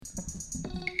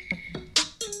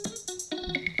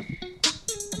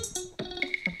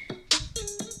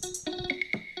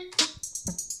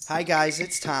Hi guys,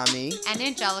 it's Tommy. And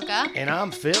Angelica. And I'm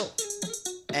Phil.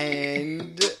 And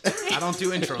I don't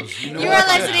do intros. You know You what are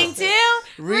I listening do.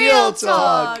 to Real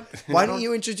Talk. Why I don't don't-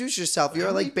 you introduce yourself? You're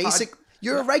How like many basic.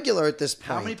 You're a regular at this point.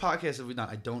 How many podcasts have we done?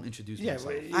 I don't introduce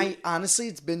myself. I honestly,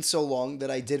 it's been so long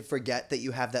that I did forget that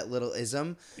you have that little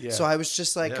ism. Yeah. So I was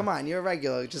just like, Yeah. come on, you're a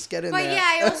regular. Just get in But there. yeah,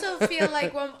 I also feel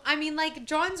like,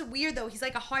 John's weird though. He's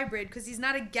like a hybrid because he's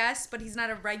not a guest, but he's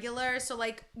not a regular. So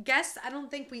like guests, I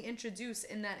don't think we introduce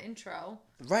in that intro.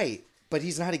 Right. But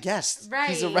he's not a guest.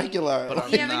 Right. He's a regular. But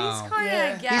Yeah, but No. he's kind of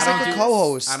Yeah. a guest. He's like a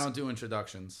co-host. I don't do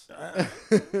introductions.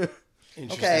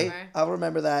 Interesting. Okay, Sure. I'll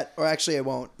remember that. Or actually, I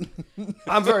won't.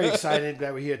 I'm very excited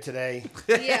that we're here today.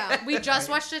 Yeah, we just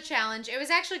watched the challenge. It was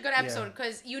actually a good episode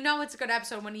because you know it's a good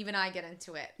episode when even I get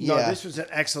into it. No, Yeah. this was an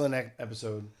excellent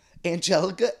episode.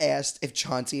 Angelica asked if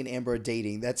Chauncey and Amber are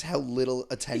dating. That's how little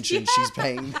attention she's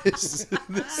paying this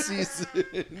season.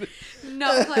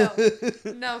 No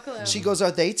clue. No clue. She goes,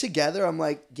 "Are they together?" I'm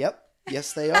like, "Yep,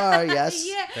 yes they are. Yes."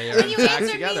 Yeah, They are and you back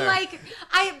answered together. me like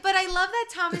but I love that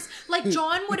Thomas, like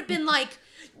John would have been like,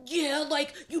 yeah,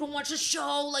 like you don't watch the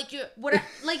show, like you what,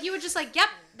 like you were just like, yep,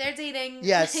 they're dating.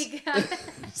 Yes. Like,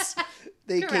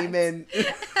 They Correct. came in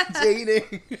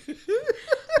dating.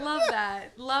 love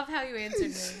that. Love how you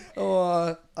answered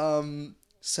me.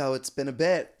 So it's been a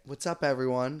bit. What's up,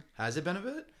 everyone? Has it been a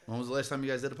bit? When was the last time you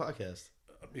guys did a podcast?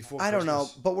 Before I don't know,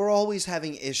 Christmas. but we're always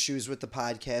having issues with the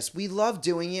podcast. We love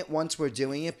doing it once we're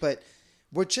doing it, but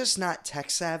we're just not tech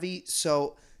savvy.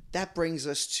 So that brings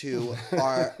us to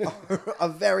a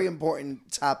very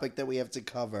important topic that we have to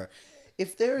cover.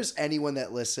 If there's anyone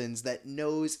that listens that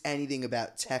knows anything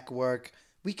about tech work,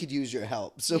 we could use your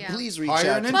help. So Yeah. please reach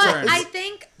Hire out an to intern. But us. I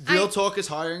think Real Talk is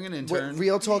hiring an intern.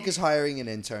 Real Talk is hiring an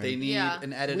intern. They need Yeah. an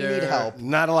we editor. need help.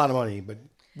 Not a lot of money, but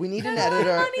We need an Not a lot of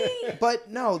editor. money. But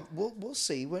no, we'll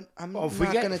see. I'm Oh, if we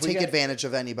not get- going to if we take get- advantage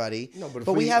of anybody. no. But if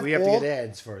we have to all. get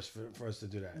ads first for us to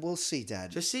do that. We'll see,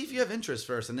 Dad. Just see if you have interest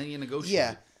first, and then you negotiate.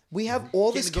 Yeah, we have all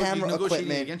You this can't camera you're negotiating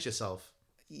equipment. against yourself.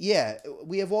 Yeah,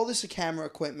 we have all this camera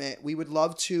equipment. We would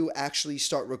love to actually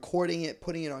start recording it,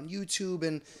 putting it on YouTube,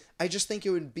 and I just think it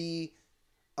would be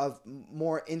a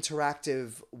more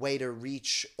interactive way to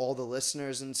reach all the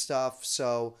listeners and stuff.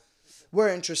 So we're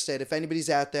interested. If anybody's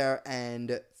out there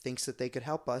and thinks that they could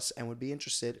help us and would be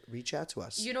interested, reach out to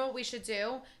us. you know what we should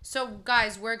do? So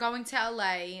guys, we're going to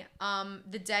LA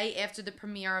the day after the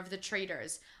premiere of The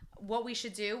Traitors. What we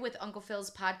should do with Uncle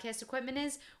Phil's podcast equipment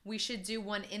is we should do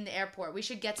one in the airport. We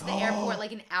should get to the airport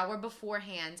like an hour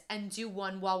beforehand and do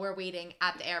one while we're waiting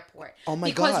at the airport. Oh my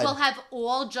because God. we'll have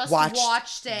all just Watched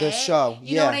watched it. the show,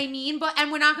 You know yeah. what I mean?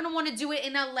 And we're not gonna want to do it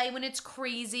in LA when it's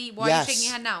crazy. Why Yes. are you shaking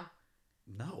your head now?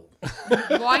 No.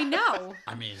 Why no?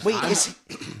 I mean, Wait, I'm-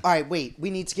 all right, wait.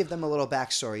 We need to give them a little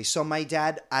backstory. So my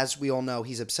dad, as we all know,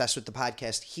 he's obsessed with the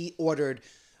podcast. He ordered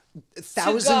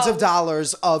thousands go. of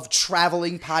dollars of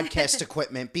traveling podcast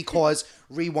equipment because,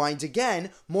 rewind again,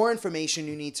 more information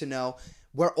you need to know.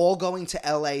 We're all going to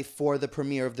LA for the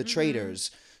premiere of The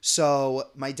Traitors. So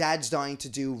my dad's dying to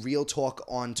do Real Talk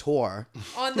on tour.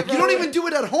 On the road. You don't even do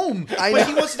it at home. I But know.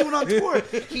 he wants to do it on tour.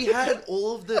 He had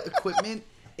all of the equipment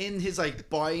in his like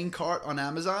buying cart on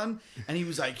Amazon, and he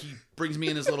was like, he brings me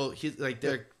in his little,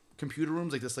 their computer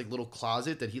rooms, like this like little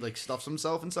closet that he like stuffs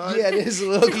himself inside. Yeah, it is a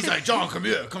little. He's like, John, come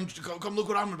here, come look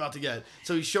what I'm about to get.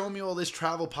 So he's showing me all this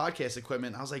travel podcast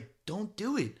equipment. I was like, don't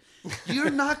do it. You're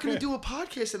not going to do a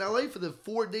podcast in LA for the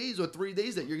 4 days or 3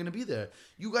 days that you're going to be there.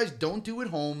 You guys don't do it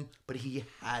home, but he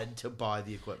had to buy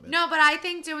the equipment. No, but I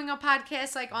think doing a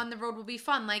podcast like on the road will be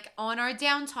fun. Like on our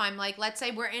downtime, like let's say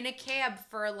we're in a cab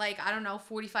for like, I don't know,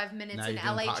 45 minutes Now in you're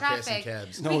doing LA podcasts in traffic.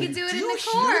 cabs. No, We can do it do in you the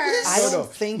hear car. this? I No, don't no.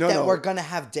 think No, that no. we're going to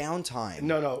have downtime.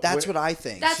 No. That's Wait. what I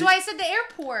think. That's why I said the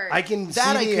airport. I can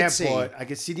That I see the could see. airport. I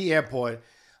can see the airport.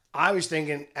 I was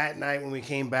thinking at night when we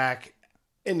came back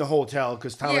in the hotel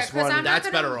because Thomas 'cause I'm wanted. not That's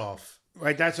gonna- better off.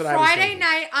 Right, that's what I was Friday thinking.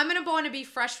 night, I'm gonna want to be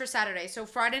fresh for Saturday. So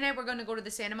Friday night, we're gonna go to the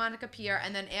Santa Monica Pier,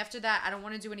 and then after that, I don't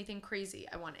want to do anything crazy.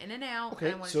 I want In and Out. Okay,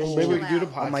 and I want so to maybe we chill can do the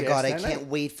out. podcast. Oh my God, I that can't night.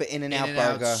 wait for In-N-Out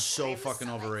In-N-Out's Burger. so fucking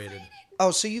overrated.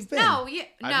 Oh, so you've been? No, I've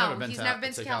no, never been he's to, never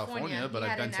been to California. but He I've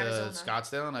had it been in to Arizona.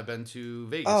 Scottsdale and I've been to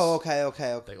Vegas. Oh,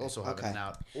 okay. They also have okay.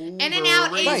 In-N-Out.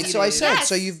 In-N-Out is- Right, so I said, Yes.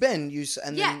 so you've been,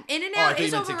 and Yeah, then, In and Oh, I Out thought you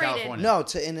is meant to overrated. California. no,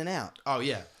 to In-N-Out. Oh,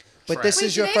 yeah. But Trash. this Wait,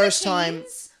 is do your they have first a time.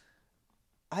 Cane's?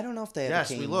 I don't know if they have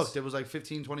Yes, a Cane's. we looked. It was like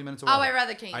 15, 20 minutes away. Oh, I'd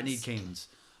rather Cane's. I need Cane's.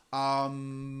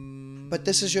 But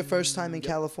this is your first time in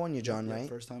California, John, Yeah, right?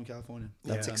 first time in California.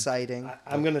 That's Yeah. exciting.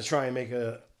 I'm gonna try and make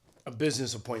a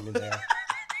business appointment there.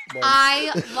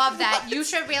 I love that. You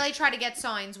should really try to get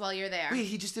signs while you're there. Wait,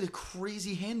 he just did a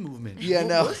crazy hand movement. Yeah, what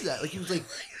no. was that? Like he was like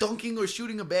dunking or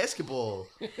shooting a basketball.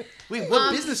 Wait,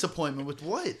 what business appointment with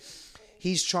what?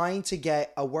 He's trying to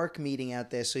get a work meeting out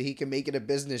there so he can make it a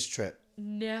business trip.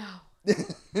 No. I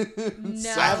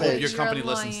Savage. hope your company You're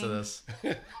listens to lying. this.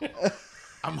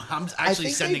 I'm actually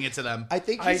think sending they- it to them. I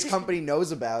think his company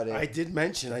knows about it. I did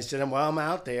mention. I said, while I'm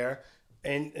out there,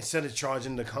 and instead of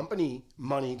charging the company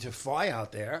money to fly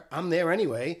out there, I'm there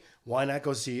anyway. Why not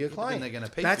go see your client? they're gonna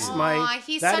pay That's for you. my. Aw,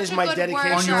 he's that such is a my good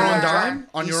dedication. On your own worker. dime?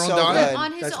 On He's your own so dime? good.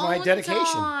 On his That's own my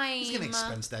dedication. dime. He's gonna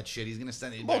expense that shit. He's gonna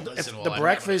send it. Well, Listen, if all the that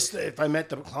breakfast, if I met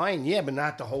the client, yeah, but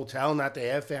not the hotel, not the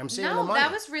airfare. I'm saving the No, money.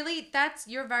 that was really,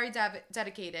 you're very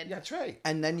dedicated. That's right.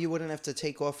 And then you wouldn't have to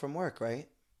take off from work, right?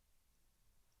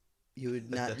 You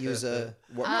would not use a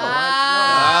work. I'm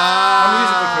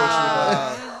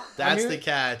That's using vacation to go there. the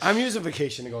catch. I'm using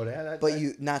vacation to go there. But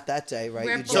you not that day, right?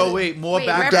 We're You both- So wait, more Wait,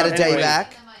 background. get a day Anyway.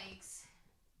 back.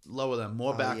 Lower them.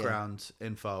 More yeah. background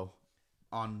info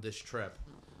on this trip.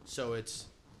 So it's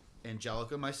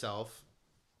Angelica, myself,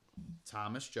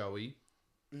 Thomas, Joey,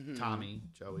 Tommy,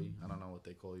 Joey. I don't know what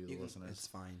they call you, the listeners. It's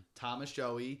fine. Thomas,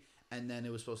 Joey, and then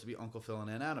it was supposed to be Uncle Phil and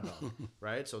Aunt Annabelle,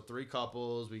 right? So 3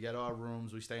 couples. We get our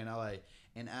rooms. We stay in LA.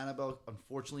 And Annabelle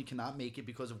unfortunately cannot make it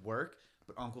because of work.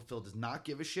 But Uncle Phil does not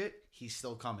give a shit. He's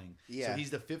still coming. Yeah. So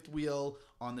he's the 5th wheel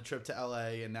on the trip to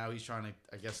LA, and now he's trying to,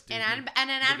 I guess, do And make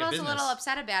Annabelle's a business. little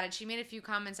upset about it. She made a few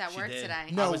comments at She work did. today.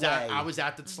 No I was way. I was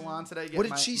at the salon today. What did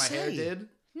my, she my hair say? did.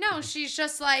 No, she's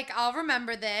just like, I'll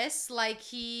remember this. Like,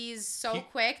 he's so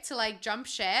quick to, like, jump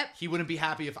ship. He wouldn't be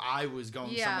happy if I was going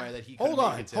Yeah. somewhere that he couldn't Hold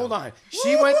make on, it to. hold on.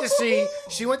 She went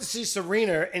to see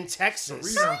Serena in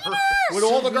Texas Serena. with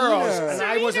all the girls, Serena. and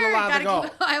I wasn't Serena, allowed to gotta go.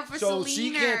 keep an eye out for So she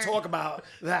Selena. can't talk about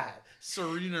that.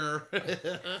 Serena.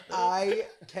 I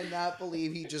cannot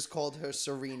believe he just called her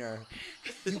Serena.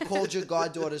 You called your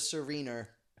goddaughter Serena.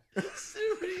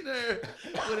 Serena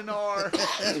with an R.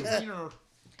 Serena.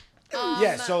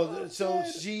 Yeah, so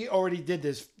she already did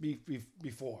this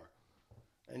before.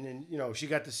 And then, she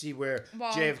got to see where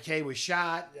Well- JFK was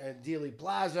shot at Dealey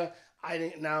Plaza. I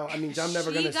didn't now. I mean, I'm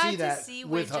never going to see She got that to see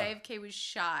where with her. JFK was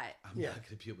shot. I'm not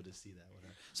gonna be able to see that with her.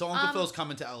 So Uncle Phil's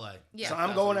coming to LA. Yeah. So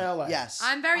I'm going to LA. Yes.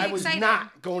 I'm very I was excited.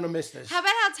 not going to miss this. How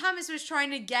about how Thomas was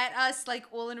trying to get us like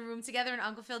all in a room together, and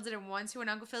Uncle Phil didn't want to, and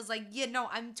Uncle Phil's like, "Yeah, no,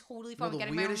 I'm totally fine No, with the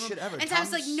getting my own room." weirdest shit ever. And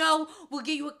Thomas like, Thomas- "No, we'll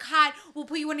get you a cot. We'll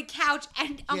put you on a couch."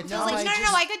 And Uncle no, Phil's like, I "No,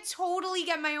 just- I could totally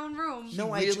get my own room." He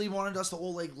No, I really wanted us to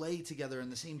all like lay together in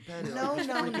the same bed. It, No, was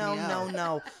no, freaking no, me no, out.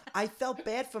 no. I felt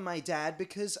bad for my dad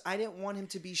because I didn't want him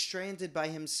to be stranded by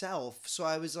himself. So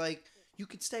I was like, you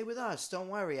could stay with us. Don't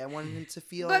worry. I wanted him to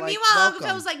feel But like meanwhile, welcome. Uncle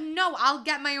Phil was like, "No, I'll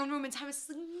get my own room." And Thomas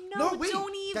was like, "No, wait.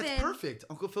 don't even." That's perfect.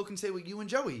 Uncle Phil can stay with you and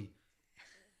Joey.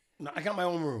 No, I got my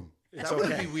own room. It's That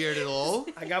wouldn't okay. be weird at all.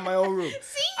 I got my own room.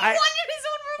 See, he I- wanted his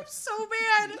own room so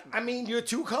bad. I mean, you're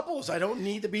 2 couples. I don't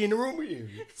need to be in the room with you.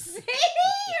 See?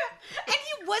 And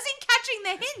he wasn't catching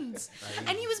the hints.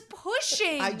 And he was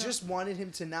pushing. I just wanted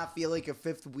him to not feel like a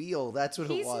fifth wheel. That's what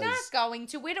He's it was. not going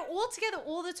to. We're all together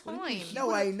all the time.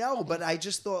 No, I know, but I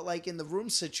just thought like in the room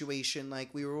situation,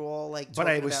 like we were all like. But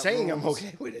I talking was about saying I'm rooms.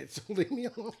 okay with it, so leave me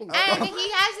alone. And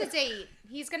he has a date.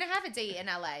 He's going to have a date in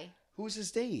LA. Who's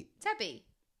his date? Debbie.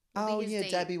 will Oh be his yeah,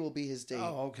 date. Debbie will be his date.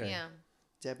 Oh, okay. Yeah.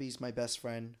 Debbie's my best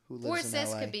friend who lives Or in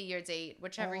sis LA. could be your date,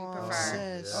 whichever you Oh,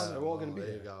 prefer. sis. Oh, they're all gonna be there.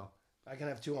 there. You go. I can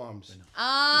have 2 arms.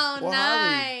 Oh, Well,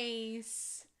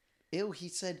 nice. Ew, he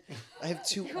said I have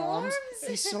 2 Your arms. arms.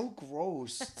 He's so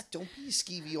gross. Don't be a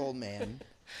skeevy old man.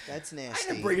 That's I nasty.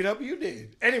 didn't bring it up. You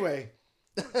did. Anyway,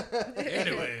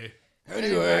 Anyway.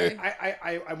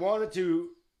 I wanted to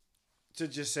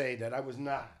just say that I was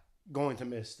not going to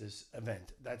miss this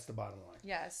event. That's the bottom line.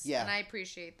 Yes. Yeah. And I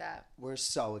appreciate that. We're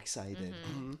so excited.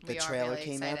 The We are trailer really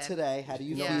came out excited. today. How do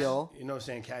you Yeah. feel?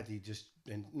 Saying Kathy just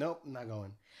been nope, not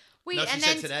going. Wait, No, she and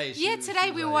said then today, yeah, she today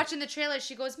was we were like- watching the trailer.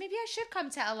 She goes, "Maybe I should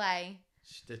come to LA."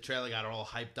 The trailer got her all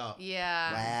hyped up.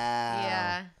 Yeah. Wow.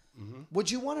 Yeah. Would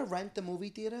you want to rent the movie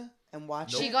theater and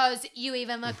watch She it? goes, "You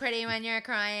even look pretty when you're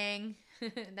crying."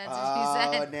 That's what she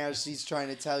Oh, said. now she's trying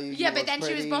to tell you. Yeah, you but look then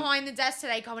she was pretty. behind the desk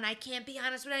today going, "I can't be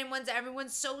honest with anyone.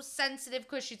 Everyone's so sensitive,"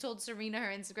 because she told Serena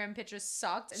her Instagram picture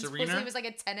sucked. And Serena? supposedly it was like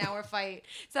a 10-hour fight.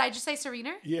 Did I just say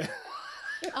Serena? Yeah.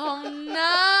 Oh,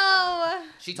 no.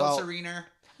 She told Well- Serena.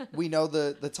 We know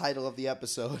the title of the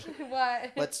episode.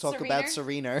 What? Let's talk about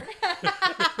Serena.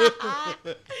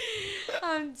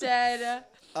 I'm dead.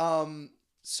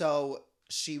 So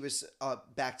she was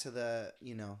back to the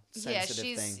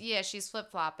sensitive thing. She's flip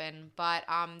flopping. But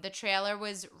the trailer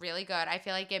was really good. I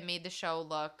feel like it made the show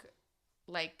look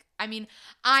Like, I mean,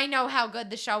 I know how good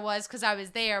the show was because I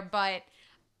was there, but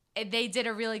they did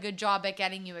a really good job at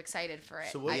getting you excited for it.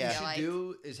 So what I you feel should like.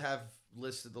 do is have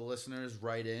listed the listeners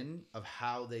write in of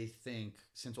how they think,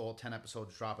 since all 10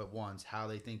 episodes drop at once, how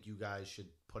they think you guys should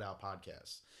put out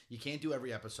podcasts. You can't do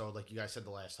every episode like you guys said the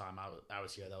last time I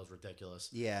was here. That was ridiculous.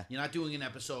 Yeah. You're not doing a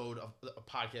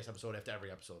podcast episode after every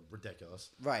episode. Ridiculous.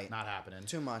 Right. Not happening.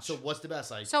 Too much. So what's the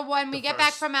best? Like, So when we the get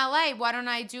back first- from LA, why don't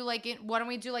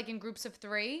we do like in groups of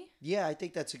 3? Yeah, I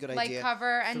think that's a good Like idea.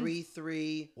 cover and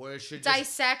 3. or it should just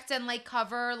dissect and like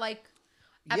cover like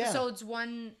Yeah. episodes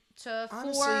 1 to 4.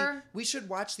 Honestly, we should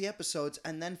watch the episodes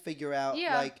and then figure out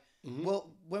Yeah. like well,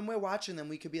 when we're watching them,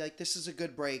 we could be like, this is a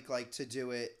good break, like to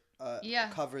do it. Yeah.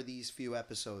 Cover these few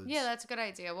episodes. Yeah, that's a good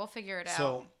idea. We'll figure it out.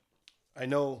 So, I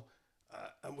know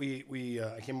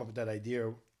I came up with that idea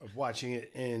of watching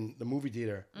it in the movie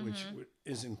theater, which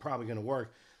isn't probably going to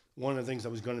work. One of the things I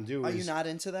was going to do Are is you not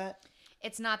into that?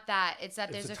 it's not that. It's that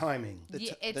it's there's the a timing. it's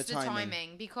the the timing.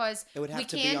 timing because It would have we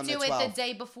to be can't on the do it the 12th.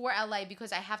 day before LA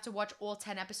because I have to watch all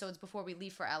 10 episodes before we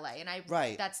leave for LA and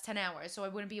Right. that's 10 hours, so I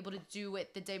wouldn't be able to do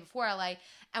it the day before LA.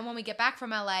 And when we get back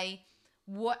from LA,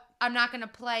 what I'm not gonna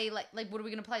play like what are we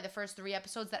gonna play, the first 3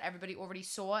 episodes that everybody already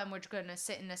saw and we're just gonna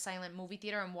sit in a silent movie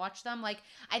theater and watch them? Like,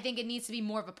 I think it needs to be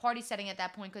more of a party setting at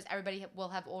that point because everybody will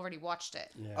have already watched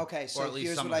it. Yeah. Okay, Or so at least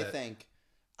here's some what of I it.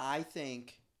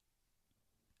 think.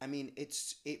 I mean, it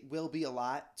will be a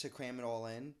lot to cram it all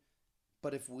in,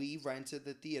 but if we rented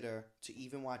the theater to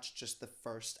even watch just the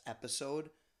first episode,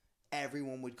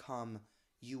 everyone would come.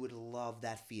 You would love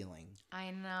that feeling. I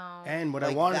know. And what I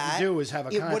Like wanted that, to do is have a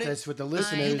it wouldn't- contest with the You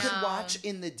listeners. could know. watch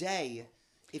in the day.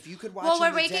 If you could watch Well, in we're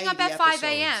the waking day, up the at 5 episodes.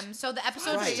 a.m., so the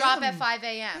episodes Right. drop at 5 I'm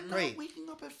a.m. not Great. waking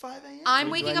up at 5 a.m. I'm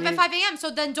Wait, do waking I up at need- 5 a.m.,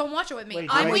 so then don't watch it with me. Wait,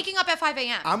 do I'm I- waking up at 5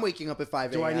 a.m. I'm waking up at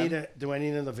 5 a.m. Do I need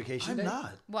another vacation I'm day?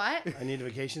 not. What? I need a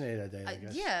vacation day that day, I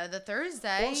guess. Yeah, the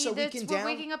Thursday. Also, we can we're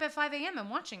waking up at 5 a.m. and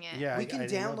watching it. Yeah, We I can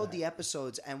didn't know download that. the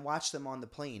episodes and watch them on the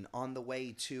plane on the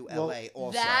way to Well, LA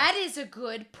also. That is a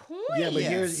good point. Yeah, but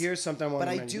Yes. here's something I want But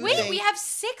to I mention. do Wait, think- we have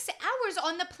 6 hours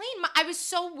on the plane. I was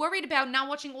so worried about not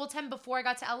watching all 10 before I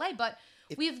got to LA, but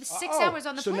we have 6 Oh, hours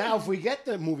on the so plane. now if we get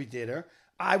the movie theater,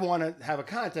 I want to have a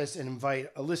contest and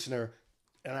invite a listener,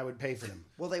 and I would pay for them.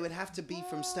 Well, they would have to be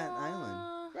from Staten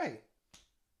Island. Right.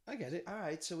 I get it. All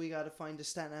right, so we got to find a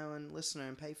Staten Island listener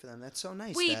and pay for them. That's so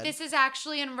nice. Wait, Dad. this is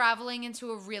actually unraveling into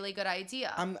a really good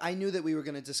idea. I knew that we were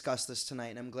going to discuss this tonight,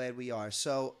 and I'm glad we are.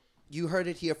 So you heard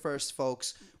it here first,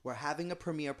 folks. We're having a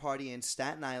premiere party in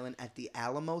Staten Island at the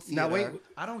Alamo Theater. Now wait,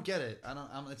 I don't get it.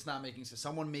 It's not making sense.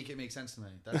 Someone make it make sense to me.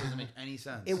 That doesn't make any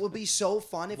sense. It would be so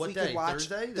fun if What we day? could watch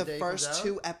Thursday? The the day it comes first out?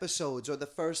 2 episodes or the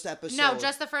first episode. no,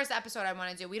 just the first episode I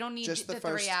want to do. We don't need Just the the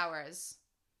first- 3 hours.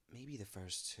 maybe the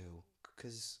first 2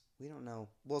 because we don't know.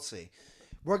 We'll see.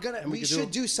 We're gonna. And we We could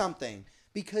should do- do something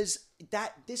because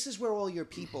this is where all your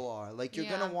people are. Like you're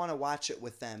Yeah. gonna want to watch it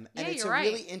with them, and Yeah, it's you're a right.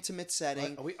 really intimate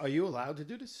setting. are you allowed to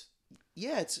do this?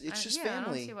 Yeah, it's just yeah, I don't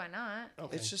family. see why not.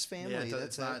 Okay. It's just family. yeah,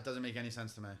 That's it it. doesn't make any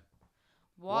sense to me.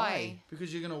 Why?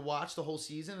 Because you're gonna watch the whole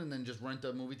season and then just rent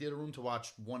a movie theater room to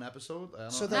watch one episode. I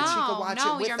don't So know. then she could No, watch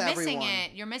no, it with you're missing everyone.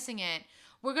 it. You're missing it.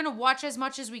 We're gonna watch as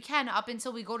much as we can up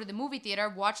until we go to the movie theater.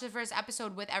 Watch the first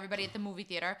episode with everybody at the movie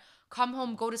theater. Come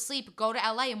home, go to sleep, go to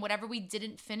LA, and whatever we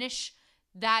didn't finish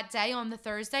that day on the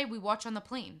Thursday, we watch on the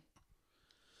plane.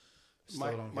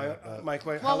 Still don't get it, but- my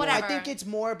question. Well, whatever. I think it's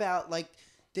more about like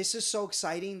this is so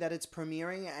exciting that it's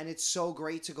premiering and it's so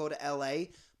great to go to LA,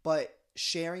 but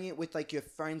sharing it with like your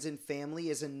friends and family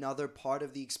is another part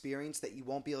of the experience that you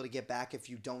won't be able to get back if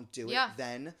you don't do it Yeah.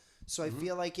 then. So I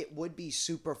feel like it would be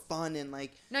super fun and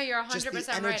like No, you're just 100%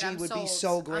 the right. energy I'm would sold. be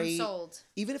so great. I'm sold.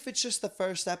 Even if it's just the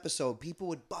first episode, people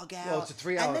would bug out. Well, it's a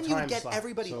 3-hour and then you would time get slot,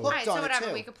 everybody so- hooked All right, so on whatever. it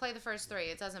too. We could play the first 3.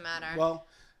 It doesn't matter. Well,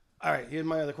 all right. Here's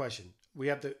my other question. We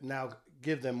have to now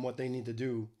give them what they need to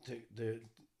do to the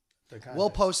contest. We'll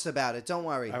post about it. Don't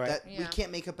worry. All right. That, We Yeah.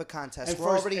 can't make up a contest. And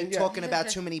We're first- already and yeah. talking about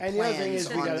too many And the other thing plans is,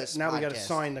 we on gotta, this now we got to podcast.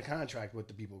 sign the contract with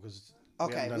the people because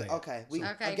Okay, done it yet. okay. We,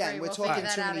 Okay, again, great. we're We'll talking figure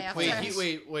that too out many after.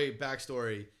 plans. Wait.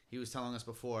 Backstory. He was telling us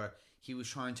before he was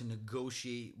trying to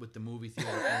negotiate with the movie theater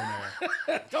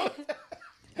owner.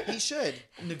 He should.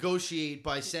 Negotiate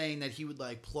by saying that he would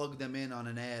like plug them in on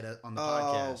an ad on the Oh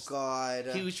podcast. God.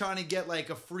 He was trying to get like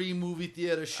a free movie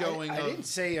theater showing I of, didn't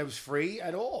say it was free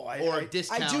at all. or I,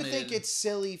 discounted. I do think it's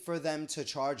silly for them to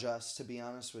charge us, to be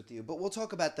honest with you. But we'll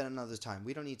talk about that another time.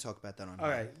 We don't need to talk about that on all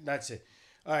here. right. That's it.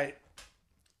 All right.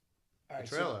 All right.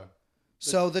 trailer.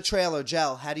 So the trailer,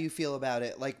 Jel, how do you feel about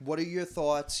it? Like, what are your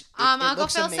thoughts? It Uncle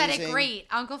looks Phil said it amazing. great.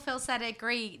 Uncle Phil said it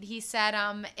great. He said,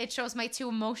 it shows my 2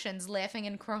 emotions, laughing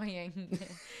and crying.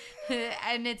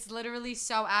 And it's literally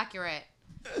so accurate.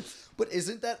 But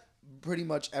isn't that pretty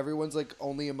much everyone's like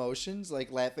only emotions,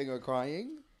 like laughing or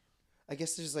crying? I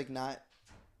guess there's like not.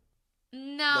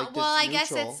 No, Like, well, this I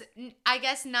guess neutral. I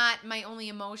guess not my only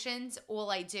emotions. All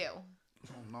I do,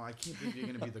 Oh, no, I can't believe you're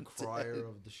gonna be the crier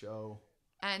of the show.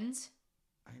 and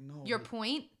I know. your but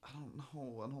point. I don't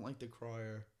know. I don't like the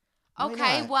crier. Why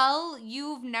Okay, not? well,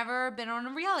 you've never been on a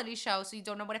reality show, so you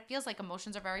don't know what it feels like.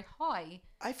 Emotions are very high.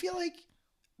 I feel like,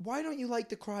 why don't you like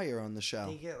the crier on the show?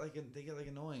 They get like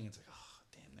annoying. It's like, oh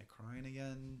damn, they're crying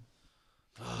again.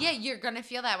 Yeah, you're gonna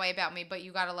feel that way about me, but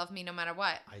you gotta love me no matter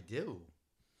what. I do,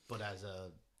 but as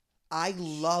a I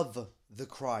love the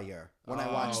crier when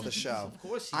I watch Oh, the show. of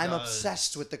course he I'm does.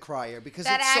 obsessed with the crier because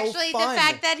That it's actually, so fun. the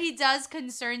fact that he does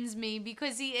concerns me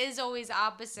because he is always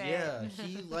opposite. yeah,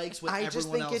 he likes what I everyone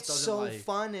just think else it's doesn't so like.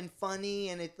 fun and funny,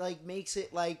 and it like makes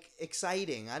it like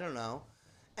exciting. I don't know,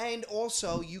 and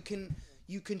also you can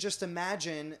just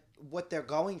imagine what they're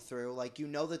going through. Like you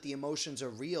know that the emotions are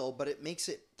real, but it makes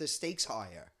it the stakes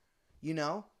higher. You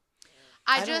know?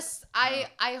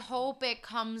 I hope it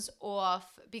comes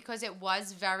off because it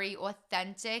was very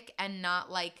authentic and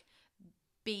not like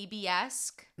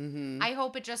baby-esque. Mm-hmm. I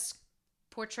hope it just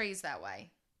portrays that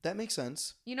way. That makes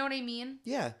sense. You know what I mean?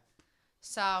 Yeah.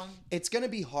 So, It's going to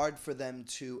be hard for them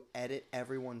to edit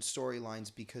everyone's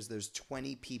storylines because there's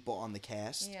 20 people on the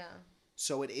cast. yeah.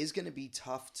 So it is going to be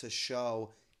tough to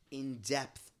show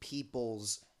in-depth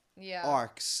people's Yeah.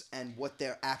 arcs and what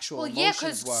their actual Well, yeah,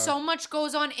 emotions because were. so much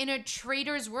goes on in a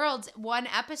trader's world. One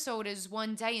episode is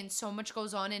one day, and so much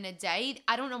goes on in a day.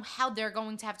 I don't know how they're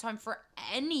going to have time for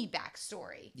any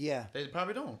backstory. Yeah. They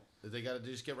probably don't. They got to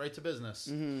just get right to business.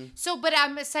 Mm-hmm. So, but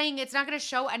I'm saying it's not going to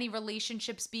show any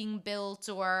relationships being built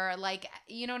or like,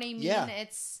 you know what I mean? Yeah.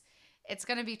 It's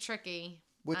going to be tricky.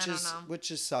 Which I is don't know. which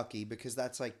is sucky because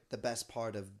that's like the best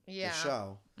part of Yeah. the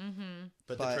show. Mm-hmm.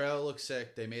 But But- the trailer looks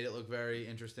sick. They made it look very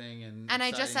interesting and. And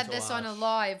I just exciting had to this on a watch.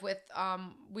 live with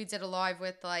we did a live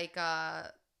with like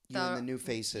You and the new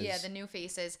faces. Yeah, the new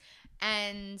faces.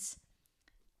 And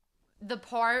the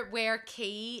part where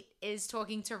Kate is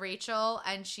talking to Rachel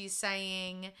and she's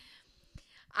saying,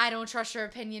 I don't trust your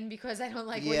opinion because I don't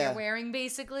like what Yeah. you're wearing,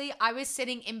 basically. I was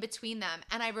sitting in between them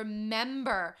and I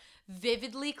remember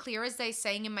vividly, clear as day,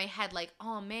 saying in my head, like,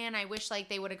 oh man, I wish like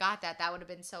they would have got that. That would have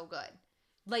been so good.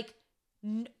 Like,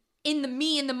 in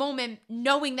the moment,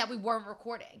 knowing that we weren't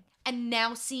recording. And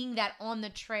now seeing that on the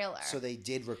trailer. So they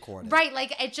did record it. Right,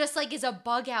 like it just like is a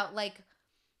bug out. Like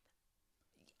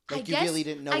Like you really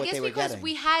didn't know what they were because getting.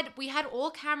 we had all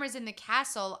cameras in the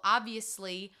castle,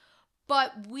 obviously,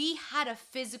 but we had a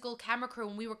physical camera crew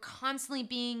and we were constantly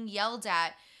being yelled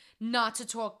at not to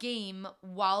talk game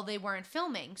while they weren't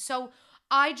filming. So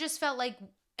I just felt like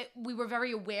we were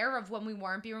very aware of when we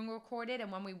weren't being recorded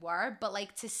and when we were, but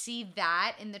like to see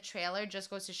that in the trailer just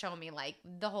goes to show me like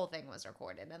the whole thing was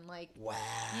recorded and like Wow.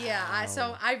 yeah,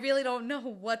 so I really don't know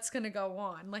what's going to go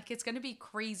on. Like, it's going to be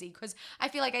crazy because I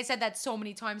feel like I said that so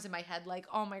many times in my head. Like,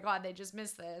 oh my God, they just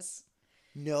missed this.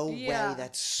 No Yeah. way.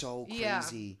 That's so Yeah.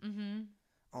 crazy. Mm-hmm.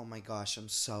 Oh my gosh, I'm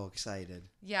so excited.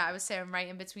 Yeah, I was sitting right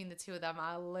in between the two of them.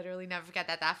 I'll literally never forget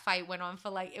that. That fight went on for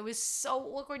like, it was so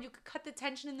awkward. You could cut the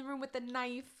tension in the room with the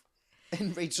knife.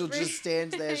 And Rachel just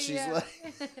stands there. She's Yeah.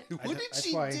 like, what did That's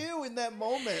she why- do in that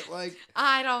moment? Like,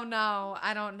 I don't know.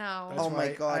 That's Oh my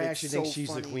why God, I it's actually so think she's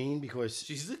funny. the queen because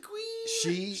She's the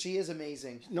queen. she is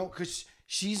amazing. no, because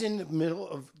she's in the middle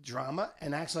of drama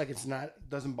and acts like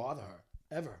doesn't bother her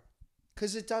ever.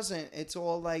 Because it doesn't. It's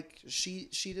all like she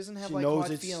doesn't have She like knows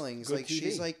hard it's feelings. good Like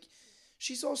she's TV. like,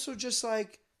 she's also just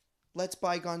like, let's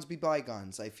bygones be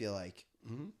bygones. I feel like.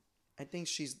 Mm-hmm. I think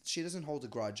she doesn't hold a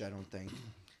grudge. I don't think.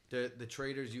 The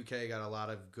Traders UK got a lot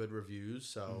of good reviews,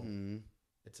 so Mhm.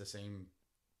 it's the same,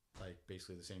 like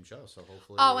basically the same show. So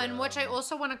hopefully. Oh, and which I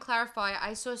also want to clarify,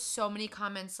 I saw so many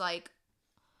comments like,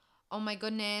 oh my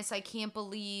goodness, I can't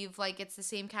believe like it's the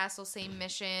same castle, same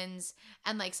missions.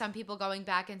 And like some people going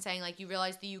back and saying like, you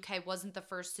realize the UK wasn't the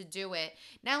first to do it.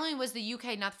 Not only was the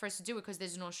UK not the first to do it because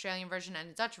there's an Australian version and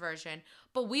a Dutch version,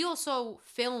 but we also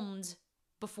filmed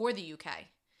before the UK.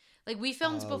 Like we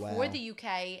filmed Oh, before wow. the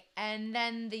UK and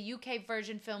then the UK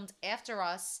version filmed after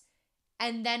us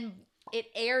and then it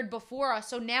aired before us.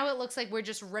 So now it looks like we're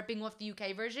just ripping off the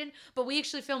UK version, but we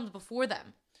actually filmed before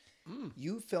them.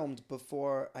 You filmed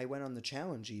before I went on the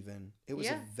challenge. Even it was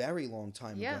Yeah. a very long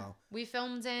time Yeah. ago. We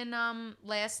filmed in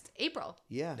last April.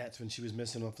 Yeah. That's when she was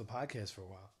missing off the podcast for a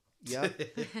while. Yep.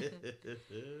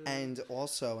 And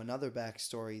also another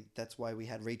backstory. That's why we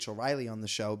had Rachel Riley on the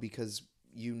show because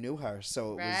you knew her.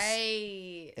 So it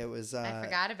Right. was. It was. I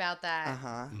forgot about that. Uh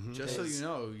huh. Just so you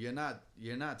know, you're not.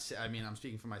 I mean, I'm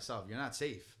speaking for myself. You're not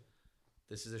safe.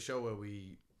 This is a show where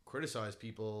we criticize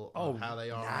people Oh, on how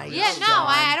they are. nice. Yeah, no, John.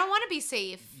 I don't want to be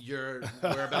safe. We're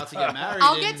about to get married.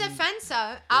 I'll get in- defensive.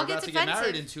 we're I'll about get to get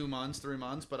married defensive. in 2 months, 3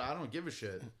 months, but I don't give a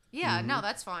shit. Yeah, no,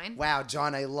 that's fine. Wow,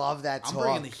 John, I love that I'm talk.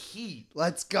 bringing the heat.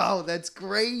 Let's go. That's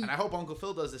great. And I hope Uncle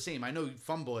Phil does the same. I know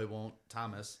Funboy won't,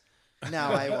 Thomas. No,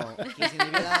 I won't.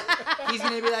 He's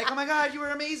gonna be like, oh my god, you were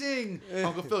amazing.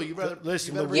 Uncle Phil, you better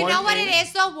Listen, you the better You one know what thing- it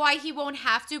is though? Why he won't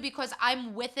have to? Because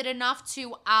I'm with it enough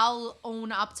to I'll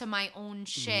own up to my own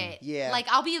shit. Yeah. Like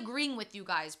I'll be agreeing with you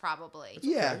guys probably.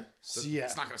 Yeah. So, yeah.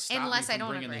 It's not gonna stop Unless me I from don't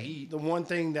bringing the agree. heat. The one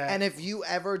thing that And if you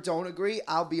ever don't agree,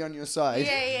 I'll be on your side.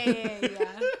 Yeah.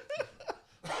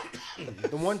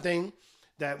 the one thing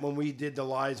that when we did the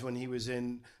lies when he was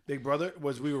in Big Brother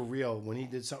was we were real. When he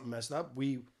did something messed up,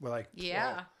 we were like,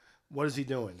 Yeah. "Whoa, what is he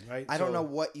doing?" Right? I don't So- know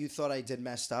what you thought I did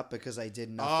messed up because I did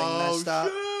nothing Oh, messed up.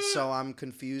 shit. So I'm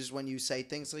confused when you say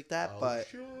things like that. but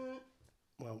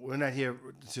Well, we're not here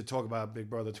to talk about Big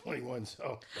Brother 21,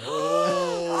 so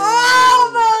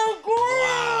Oh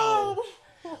my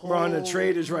god! we're on the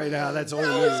traders right now. That's all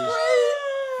news.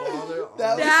 Father,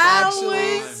 That was That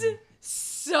actually was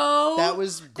so. that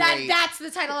was great. That's the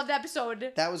title of the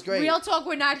episode. That was great. Real talk.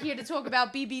 We're not here to talk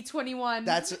about BB21.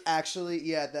 That's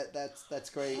actually that's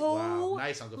great. Holy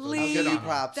nice, Uncle Phil. Holy Give you Good on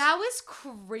props. That was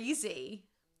crazy.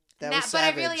 That Now- was but I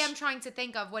savage. really am trying to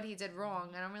think of what he did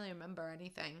wrong. I don't really remember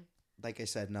anything. Like I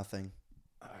said, nothing.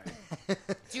 Can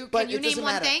you it name doesn't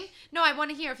one matter. thing? No, I want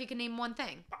to hear if you can name one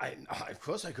thing. Of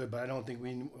course I could, but I don't think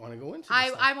we want to go into this I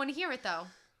stuff. want to hear it though.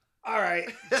 All right,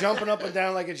 jumping up and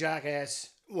down like a jackass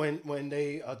when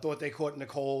they thought they caught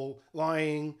Nicole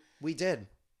lying, We did.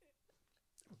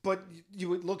 but you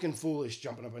were looking foolish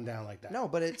jumping up and down like that. No,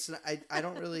 but it's I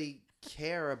don't really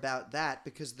care about that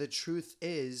because the truth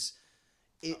is,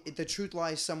 the truth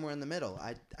lies somewhere in the middle.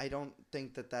 I don't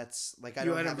think that's like I you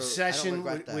don't had an have I obsession don't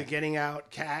regret that. with getting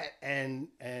out Kat and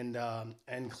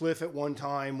Cliff at one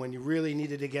time when you really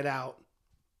needed to get out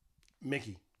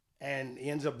Mickey, and he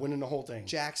ends up winning the whole thing.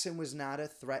 Jackson was not a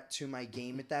threat to my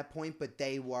game at that point, but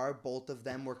they were. Both of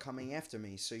them were coming after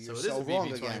me. So So you're it is so a wrong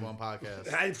BB21 again.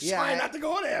 podcast. I'm Yeah, trying I- not to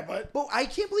go there, but But I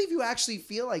can't believe you actually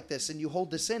feel like this and you hold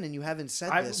this in and you haven't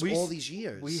said this all these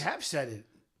years. we have said it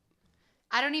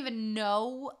I don't even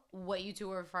know what you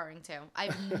two are referring to. I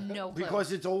have no clue.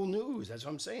 because it's old news. That's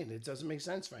what I'm saying. It doesn't make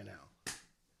sense right now.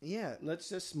 Yeah, Let's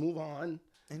just move on.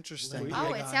 interesting. We- oh,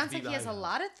 Yeah, it guys, sounds be like he has a valuable.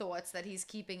 lot of thoughts that he's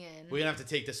keeping in. We're gonna have to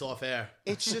take this off air.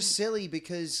 It's just silly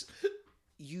because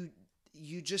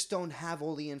you just don't have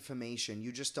all the information.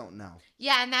 You just don't know.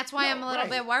 Yeah, and that's why No, I'm a little right.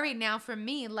 bit worried now for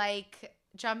me. Like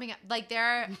jumping, like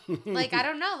they're, like I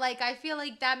don't know. Like I feel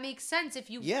like that makes sense if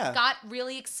you Yeah. got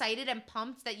really excited and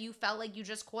pumped that you felt like you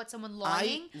just caught someone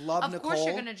lying. I love of Nicole course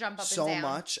you're gonna jump up so and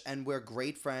down. much, and we're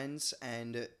great friends,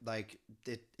 and like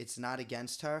it's not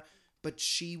against her, but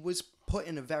she was put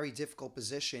in a very difficult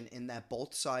position in that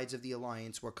both sides of the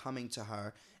alliance were coming to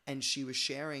her, and she was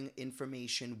sharing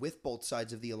information with both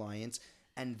sides of the alliance,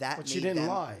 and that But made she didn't them,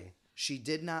 lie. She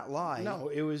did not lie. No,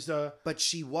 it was But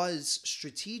she was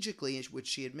strategically, which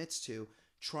she admits to,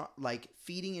 like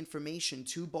feeding information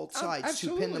to both sides to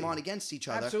pin them absolutely. on against each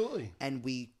other. Absolutely. And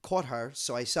we caught her,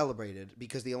 so I celebrated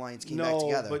because the alliance came back No,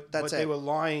 together. but That's it. they were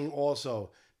lying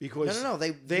also because no.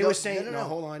 they were saying no.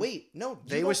 Hold on. Wait, no.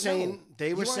 They you were don't saying know. they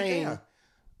You were weren't saying there.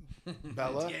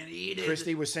 Bella, Getting heated.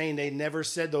 Christy was saying they never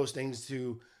said those things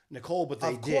to Nicole, but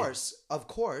they did. Of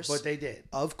course. But they did.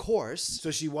 Of course.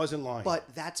 So she wasn't lying.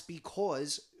 But that's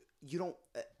because you don't.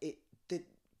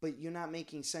 But you're not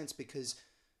making sense because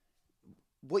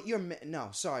what you're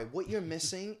what you're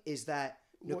missing is that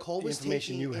Nicole the was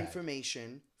information taking you had.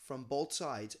 information from both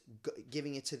sides,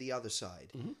 giving it to the other side.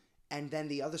 Mm-hmm. And then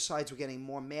the other sides were getting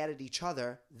more mad at each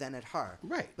other than at her.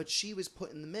 Right. But she was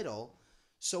put in the middle,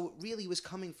 so it really was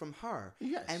coming from her.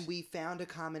 Yes. And we found a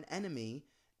common enemy,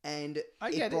 and I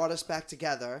it get it. brought us back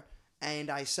together.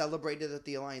 And I celebrated that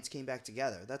the alliance came back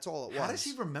together. That's all it was. How does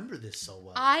he remember this so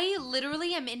well? I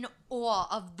literally am in awe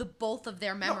of the both of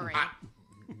their memory.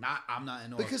 I'm not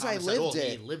in awe Because of I Thomas lived at all.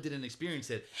 it. He lived it and experienced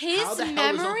it. His How the hell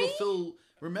does memory? Uncle Phil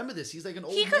remember this? He's like an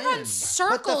old He could man. run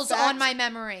circles fact- on my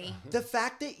memory. The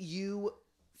fact that you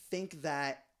think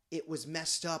that it was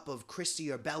messed up of Christy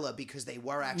or Bella because they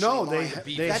were actually no, lying.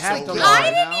 they That's have like to the- lie.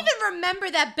 I didn't now? even remember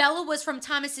that Bella was from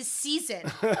Thomas's season.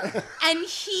 And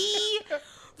he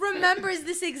remembers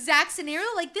this exact scenario.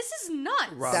 Like, this is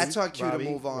nuts. Robbie, That's our cue to Robbie,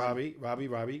 move on.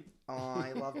 Robbie. Oh,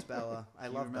 I loved Bella. I He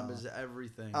love remembers Bella.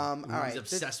 everything. All right, He's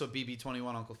obsessed with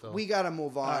BB21, Uncle Phil. We gotta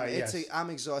move on. All right, yes. I'm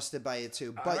exhausted by it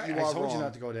too. But All right, you I are told wrong. you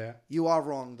not to go there. You are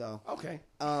wrong though. Okay.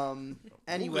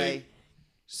 Anyway,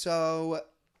 so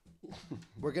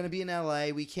we're gonna be in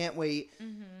LA. We can't wait.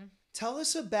 Tell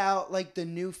us about like the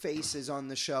new faces on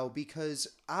the show, because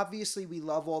obviously we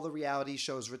love all the reality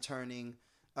shows returning,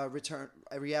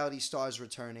 reality stars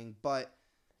returning, but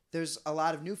there's a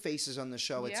lot of new faces on the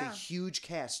show. It's a Yeah. huge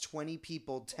cast, 20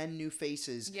 people, 10 new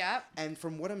faces. Yep. And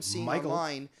from what I'm seeing Michael.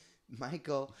 online,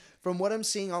 from what I'm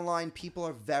seeing online, people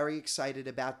are very excited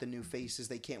about the new faces.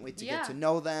 They can't wait to get Yeah. to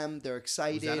know them. They're Was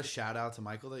excited. that a shout out to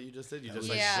Michael that you just did? You just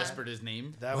Yeah. whispered his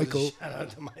name. That Michael. was a shout out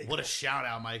to Michael. What a shout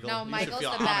out, Michael. No, You should Michael's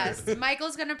feel the honored. best.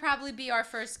 Michael's gonna probably be our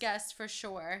first guest for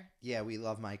sure. Yeah, we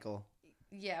love Michael.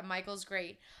 Yeah, Michael's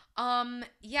great.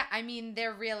 Yeah, I mean,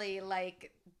 they're really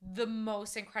like the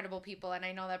most incredible people, and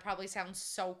I know that probably sounds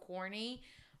so corny,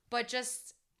 but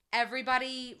just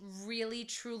everybody really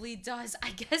truly does. I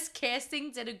guess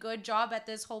casting did a good job at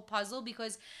this whole puzzle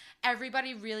because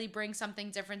everybody really brings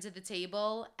something different to the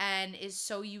table and is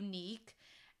so unique,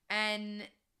 and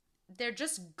they're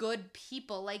just good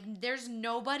people. Like, there's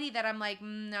nobody that I'm like,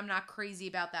 I'm not crazy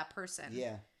about that person.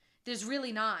 Yeah. There's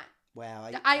really not. Wow.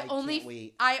 I can't only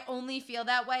wait. I only feel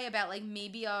that way about like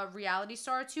maybe a reality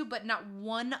star or two, but not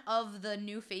one of the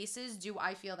new faces do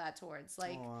I feel that towards.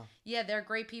 Like, Aw. yeah, they're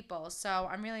great people. So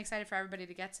I'm really excited for everybody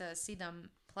to get to see them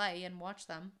play and watch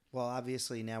them. Well,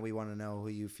 obviously now we want to know who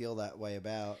you feel that way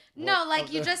about. No, What like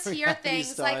of you the just hear reality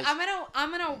things like stars?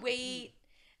 I'm gonna wait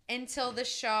until the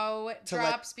show To let-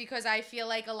 drops because I feel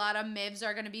like a lot of MIVs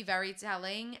are gonna be very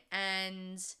telling,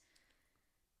 and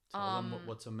Tell them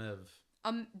what's a MIV.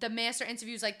 the master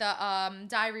interviews, like the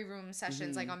diary room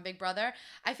sessions, like on Big Brother,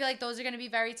 I feel like those are gonna be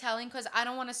very telling because I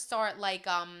don't want to start like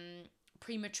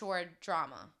premature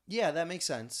drama. Yeah, that makes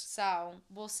sense. So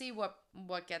we'll see what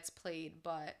gets played,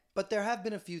 but But there have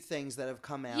been a few things that have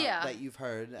come out Yeah. that you've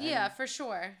heard. and yeah, for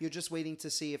sure. You're just waiting to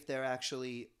see if they're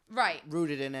actually Right.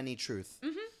 rooted in any truth.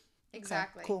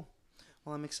 Exactly. Cool.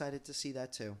 Well, I'm excited to see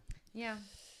that too. Yeah.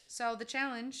 So the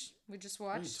challenge we just You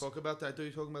watched. talk about that. I thought you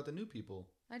were talking about the new people.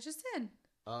 I just did.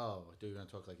 Oh, I thought you were going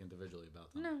to talk like individually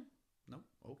about them. No. No?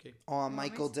 Okay. Oh,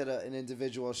 Michael did an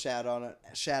individual shout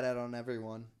out on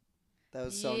everyone. That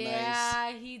was so nice.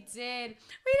 Yeah, he did.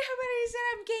 Wait, how about he said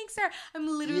I'm gangster? I'm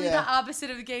literally Yeah. the opposite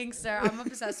of gangster. I'm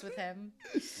obsessed with him.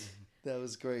 That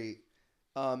was great.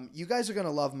 You guys are gonna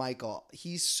love Michael.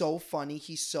 He's so funny.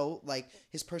 He's so like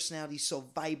his personality's so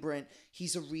vibrant.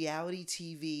 He's a reality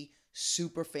TV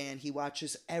super fan. He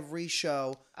watches every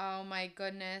show. Oh my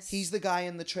goodness. He's the guy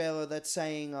in the trailer that's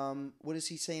saying, what is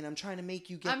he saying? I'm trying to make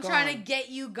you get I'm gone. trying to get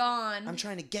you gone. I'm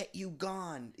trying to get you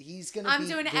gone. He's gonna I'm be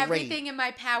doing great. everything in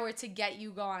my power to get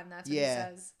you gone. That's what he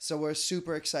says. So we're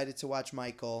super excited to watch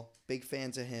Michael. Big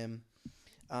fans of him.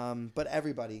 But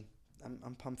everybody,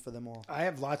 I'm pumped for them all. I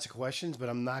have lots of questions, but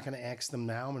I'm not going to ask them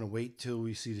now. I'm going to wait till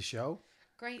we see the show.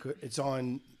 Great. It's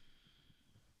on.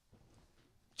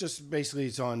 Just basically,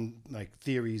 it's on like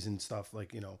theories and stuff,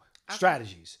 like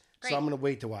strategies. Great. So I'm going to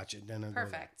wait to watch it. Then I'll go there.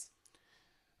 Perfect.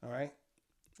 All right.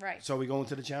 Right. So we go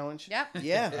into the challenge. Yep.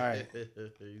 Yeah. All right.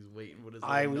 He's waiting with his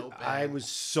I little was notepad. I was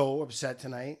so upset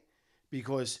tonight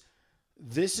because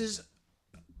this is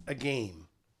a game.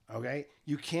 Okay,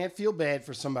 you can't feel bad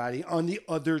for somebody on the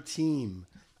other team.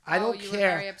 I Oh, don't you were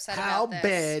care very upset how about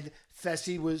this. bad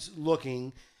Fessy was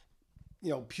looking,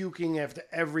 puking after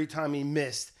every time he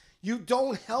missed. You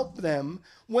don't help them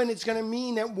when it's going to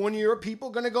mean that one of your people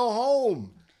going to go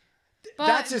home. But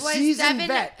That's a was seasoned Devin-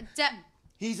 vet. De-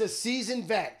 He's a seasoned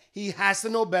vet. He has to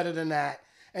know better than that.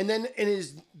 And then in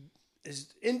his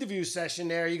interview session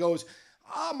there, he goes,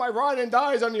 my ride and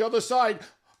die is on the other side,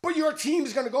 but your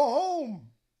team's going to go home.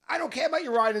 I don't care about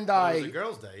your ride and It die. was a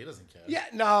girl's day. He doesn't care. Yeah,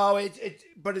 no,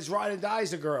 but his ride and die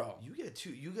is a girl. You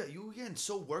were getting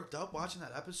so worked up watching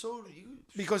that episode.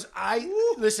 Because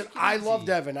listen, I love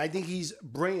Devin. I think he's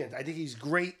brilliant. I think he's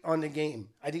great on the game.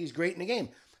 I think he's great in the game.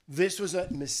 This was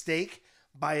a mistake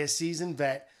by a seasoned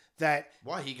vet that.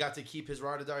 Why? He got to keep his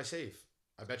ride or die safe.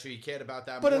 I bet you he cared about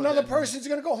that. But more another than- person's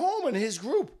going to go home in his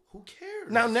group. Who cares?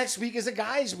 Now next week is a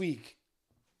guy's week,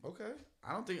 Okay.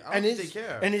 I don't think they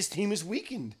care. and his team is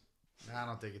weakened. I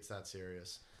don't think it's that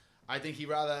serious. I think he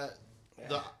rather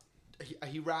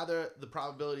the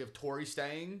probability of Tori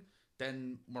staying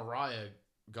than Mariah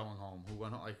going home. Who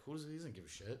went home? Like he doesn't give a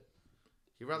shit.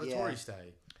 He'd rather Yeah. Tori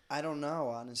stay. I don't know,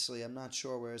 honestly. I'm not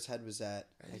sure where his head was at.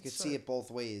 I could see it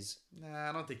both ways. Nah,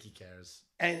 I don't think he cares.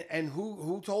 And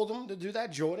who told him to do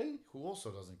that? Jordan, Who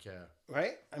also doesn't care?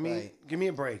 right? I mean, Right. give me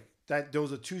a break.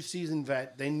 Those are two seasoned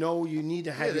vet. They know you need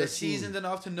to have Yeah, your they're team. seasoned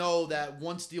enough to know that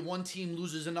once the one team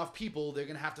loses enough people, they're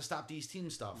gonna have to stop these team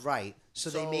stuff. Right. So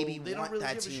they So maybe they don't want really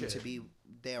that give a team to shit. be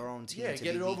their own team Yeah, to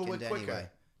get be it over weakened with quicker. anyway.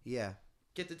 Yeah.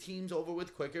 Get the teams over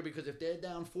with quicker because if they're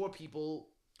down 4 people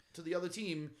to the other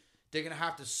team, they're gonna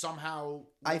have to somehow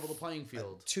level the playing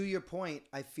field. To your point,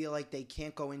 I feel like they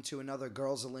can't go into another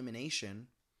girls' elimination.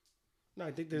 No,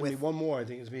 I think there'll be one more. I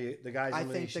think it's be the guys'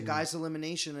 elimination. I think the guys'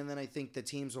 elimination, and then I think the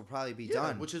teams will probably be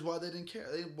done. Which is why they didn't care.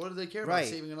 What do they care Right. about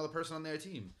saving another person on their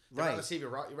team? You'd rather save your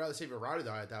ride or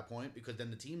die at that point, because then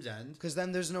the teams end. Because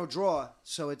then there's no draw,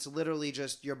 so it's literally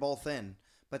just you're both in.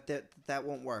 But that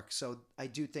won't work. So I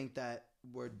do think that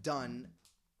we're done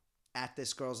at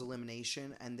this girls'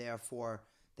 elimination, and therefore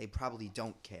they probably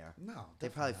don't care. No, They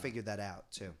probably not. figured that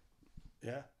out too.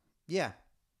 Yeah. Yeah,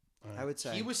 I would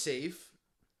say He was safe,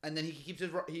 and then he keeps his.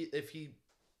 If he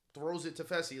throws it to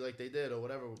Fessy like they did or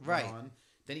whatever, went Right. on,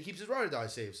 then he keeps his ride or die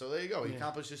safe. So there you go. He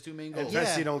accomplished his 2 main And goals.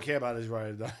 Fessy don't care about his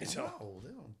ride or die. So. No,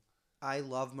 they don't. I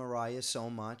love Mariah so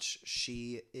much.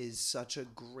 She is such a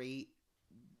great,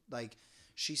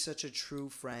 she's such a true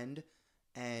friend,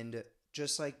 and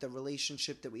just like the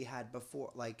relationship that we had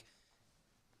before, like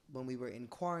when we were in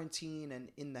quarantine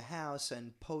and in the house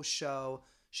and post show,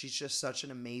 she's just such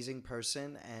an amazing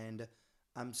person, and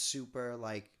I'm super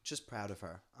just proud of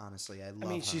her. Honestly, I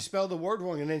love her. she spelled the word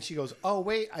wrong, and then she goes, "Oh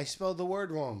wait, I spelled the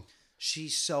word wrong."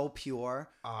 She's so pure.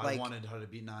 I wanted her to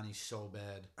beat Nani so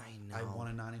bad. I know. I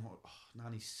wanted Nani. Oh,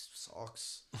 Nani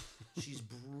sucks. She's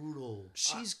brutal.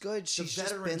 She's good. She's the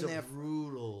just been veterans there. are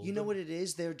brutal. You know what it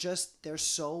is? They're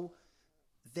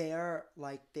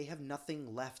they have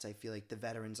nothing left. I feel like the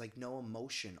veterans, no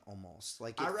emotion almost.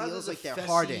 It I'd rather feels the like they're Fessy-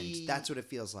 hardened. That's what it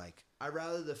feels like. I'd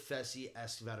rather the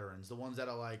Fessy-esque veterans, the ones that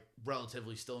are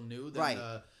relatively still new, than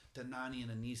Right. the Nani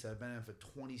and Anissa that have been in for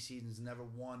 20 seasons, never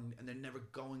won, and they're never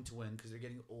going to win because they're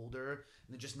getting older and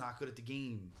they're just not good at the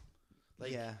game.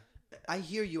 Yeah. I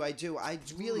hear you. I do. I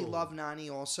really love Nani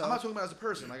also. I'm not talking about as a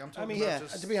person. I'm talking yeah. about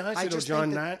just. To be honest I with you, just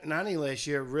John, think Nani last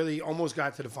year really almost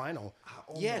got to the final.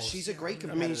 Yeah, she's a great I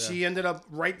competitor. mean, she ended up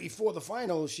right before the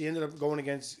final. She ended up going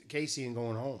against Casey and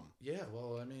going home. Yeah,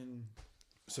 well, I mean,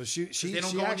 So she they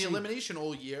don't she go actually, in the elimination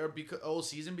all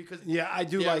season because Yeah, I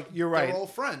do you're right. They're all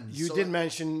friends. You so did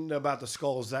mention about the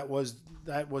skulls. That was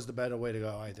the better way to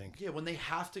go, I think. Yeah, when they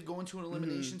have to go into an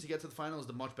elimination to get to the final is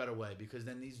the much better way, because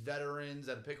then these veterans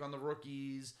that pick on the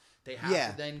rookies, they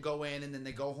have to then go in and then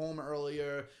they go home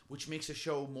earlier, which makes the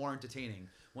show more entertaining.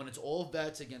 When it's all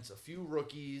vets against a few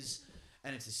rookies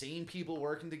and it's the same people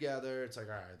working together, it's like,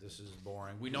 all right, this is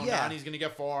boring. We know Nani's going to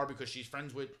get far because she's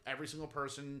friends with every single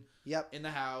person in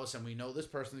the house, and we know this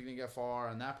person's going to get far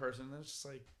and that person. And it's just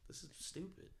like, this is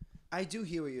stupid. I do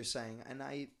hear what you're saying, and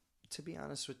to be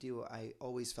honest with you, I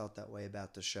always felt that way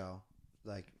about the show.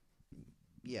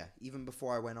 Even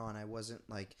before I went on, I wasn't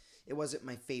it wasn't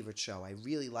my favorite show. I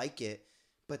really like it,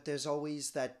 but there's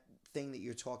always that thing that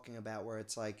you're talking about where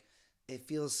it's it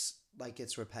feels like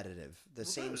it's repetitive. The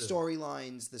same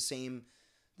storylines, the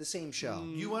same show.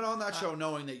 You went on that show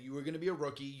knowing that you were going to be a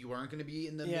rookie. You weren't going to be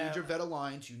in the major vet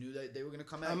alliance. You knew that they were going to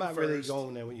come out. I'm not really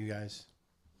going there with you guys.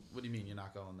 What do you mean you're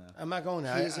not going there? I'm not going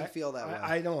there. He doesn't feel that way.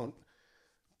 I don't.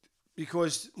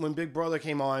 Because when Big Brother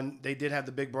came on, they did have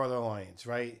the Big Brother Alliance,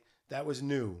 right? That was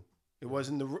new. It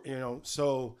wasn't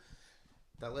so.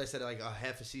 That lasted like a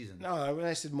half a season. No, I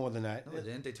lasted more than that. No, they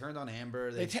didn't. They turned on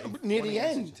Amber. Near the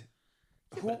end.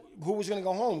 Who was going to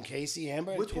go home? Casey,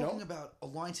 Amber? We're talking about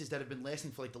alliances that have been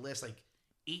lasting for the last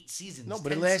 8 seasons. No,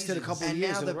 but it 10 lasted seasons. a couple And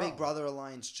years now in the a row. Big Brother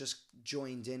Alliance just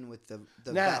joined in with the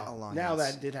Vet Alliance. Now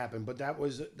that did happen, but that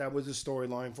was a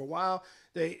storyline for a while.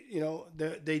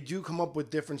 They do come up with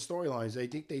different storylines. They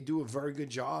think they do a very good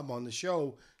job on the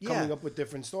show coming up with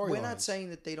different storylines. We're not saying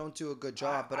that they don't do a good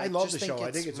job, but I I love just the show. think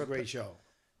I think it's a great show.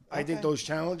 I Okay. think those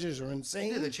challenges are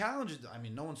insane. Yeah, the challenges. I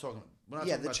mean, no one's talking. We're not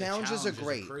Yeah, talking the about challenges are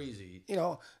great. Crazy.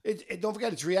 Don't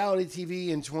forget it's reality TV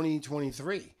in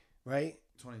 2023, right?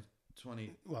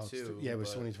 2022. Well, it was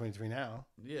 2023 now.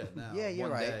 Yeah, now. Yeah, you're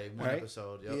one right. Day, one Right?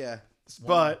 episode. Yep. Yeah.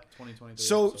 But 2023.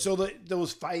 so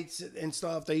those fights and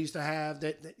stuff they used to have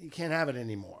that you can't have it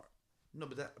anymore. No,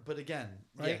 but again,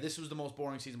 Right? this was the most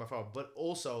boring season by far. But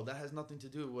also, that has nothing to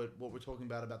do with what we're talking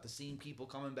about the same people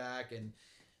coming back and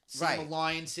same Right.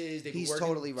 alliances. They've been He's working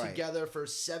totally right. together for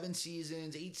 7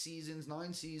 seasons, 8 seasons,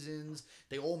 9 seasons.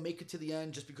 They all make it to the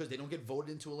end just because they don't get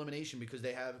voted into elimination because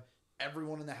they have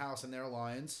everyone in the house in their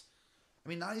alliance. I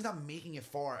mean, Nani's not making it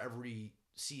far every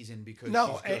season because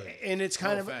she's good. And it's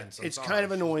kind No of offense, I'm it's sorry, kind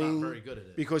of she's not annoying very good at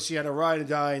it. because she had a ride or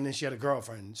die and then she had a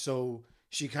girlfriend, so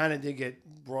she kind of did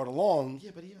get brought along.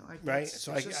 Yeah, but even like Right, that's-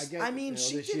 so it's I just- get. I mean,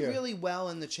 she this did year. really well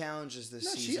in the challenges this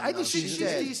No, season. I think though. she's she's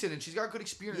did. decent and she's got good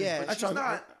experience. Yeah. but That's she's what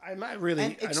not. I'm not really.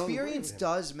 And I don't agree experience with him.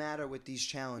 does matter with these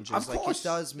challenges. Of course. It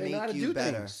does They know how make to you do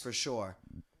better things. for sure.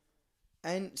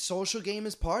 And social game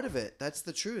is part of it. That's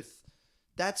the truth.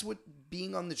 That's what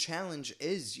being on the challenge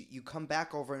is. You come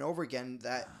back over and over again.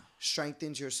 That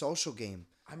strengthens your social game.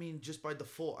 I mean, just by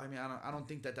default. I mean, I don't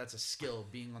think that that's a skill,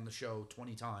 being on the show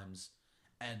 20 times,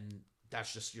 and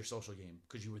that's just your social game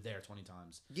because you were there 20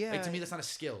 times. Yeah. Like, to me, that's not a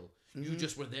skill. You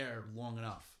just were there long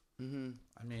enough. Mm-hmm.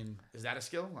 I mean, is that a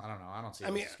skill? I don't know. I don't see it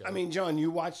as a skill. I mean, John,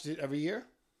 you watched it every year?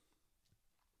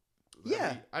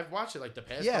 Yeah. I've watched it like the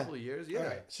past couple of years. Yeah. All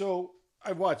right. So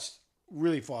I watched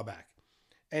really far back,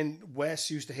 and Wes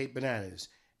used to hate bananas,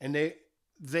 and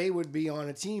they would be on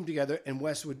a team together, and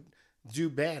Wes would do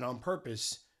bad on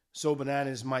purpose so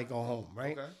bananas might go home.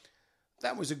 Right. Okay.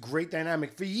 That was a great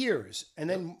dynamic for years, and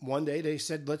then one day they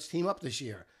said, "Let's team up this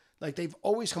year." Like they've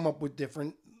always come up with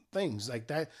different things like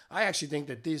that. I actually think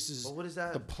that this is Well, what is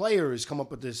that? the players come up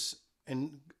with this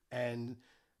and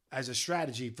as a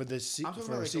strategy for this I'm talking for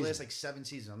about a like season. the last like 7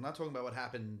 seasons. I'm not talking about what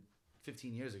happened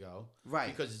 15 years ago. Right.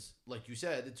 Because, like you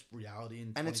said, it's reality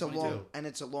in And it's a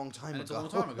 2022. long time And ago. it's a long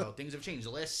time ago. Things have changed. The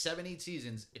last 7-8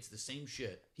 seasons, it's the same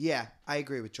shit, Yeah, I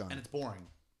agree with John. and it's boring.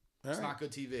 It's right. not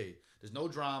good TV. There's no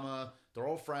drama. They're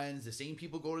all friends. The same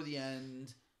people go to the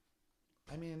end.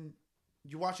 I mean,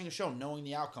 you're watching a show knowing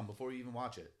the outcome before you even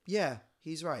watch it. Yeah,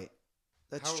 he's right.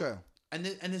 That's How- true. And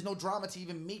there's no drama to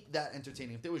even make that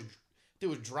entertaining. If there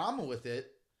was drama with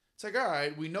it, it's like, all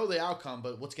right, we know the outcome,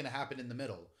 but what's going to happen in the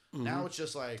middle? Now it's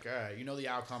just like, all right, you know the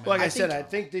outcome. Like and I that's said, the I drama.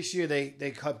 think this year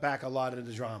they cut back a lot of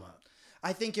the drama.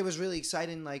 I think it was really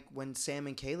exciting, like when Sam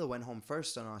and Kayla went home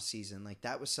first on our season. Like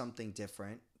that was something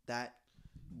different. That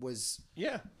was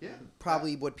Yeah. Yeah.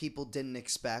 probably what people didn't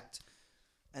expect,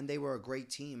 and they were a great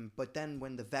team. But then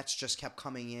when the vets just kept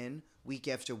coming in week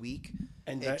after week,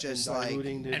 And it just and like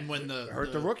diluting the, And when the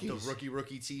rookies. the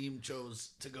rookie team chose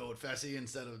to go with Fessy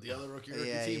instead of the other rookie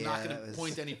Yeah, team, not yeah, going that to was-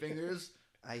 point any fingers.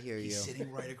 I hear you. He's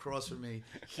sitting right across from me.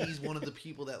 He's one of the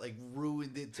people that like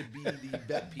ruined it to be the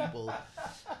vet people.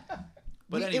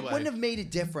 But anyway, It wouldn't have made a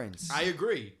difference I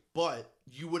agree, but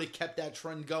you would have kept that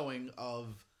trend going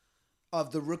of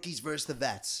of the rookies versus the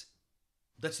vets.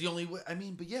 that's the only way. I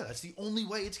mean, but yeah, that's the only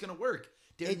way it's going to work.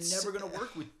 They're It's- never going to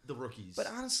work with the rookies. But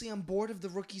honestly, I'm bored of the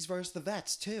rookies versus the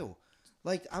vets too.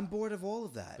 Like I'm bored of all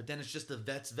of that. But then it's just the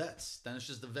vets. Then it's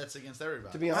just the vets against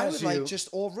everybody. To be I honest would with like you, just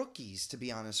all rookies, to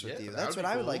be honest with Yeah, you. that That's would what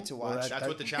be I would cool. like to Well, watch. That's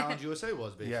what the Challenge USA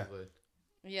was basically.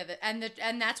 Yeah,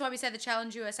 and that's why we said the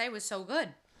Challenge USA was so good.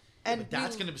 and But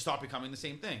that's we- going to start becoming the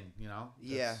same thing, you know?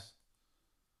 Yeah. That's-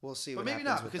 we'll see. But what maybe happens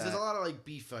not, with because that. there's a lot of like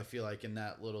beef, I feel like, in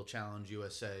that little Challenge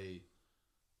USA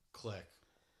clique.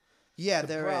 Yeah, the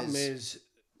there problem is.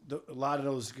 a lot of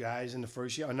those guys in the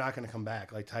first year are not going to come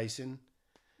back, like Tyson.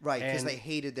 Right, because and- they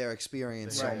hated their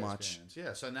experience so Right. much. Experience.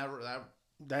 Yeah, so that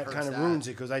That hurts kind of that. ruins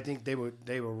it because I think they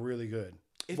were really good.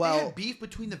 if Well- they had beef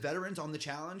between the veterans on the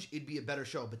challenge, it'd be a better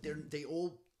show. But they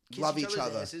all kiss Love each each other's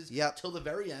other. asses Yep. till the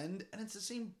very end, and it's the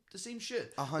same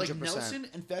shit. 100%. Like Nelson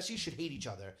and Fessy should hate each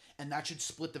other, and that should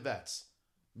split the vets.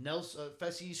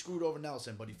 Fessy screwed over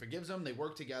Nelson, but he forgives him. They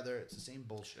work together. It's the same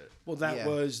bullshit. Well, that Yeah.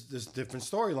 was this different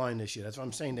storyline this year. That's what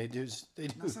I'm saying. They do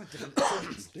That's not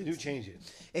different. they do change it.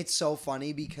 It's so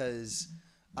funny because,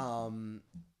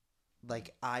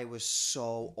 like, I was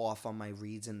so off on my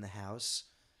reads in the house.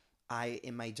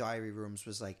 In my diary rooms,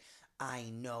 was like, I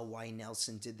know why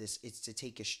Nelson did this. It's to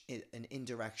take an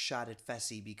indirect shot at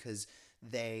Fessy because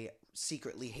they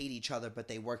secretly hate each other, but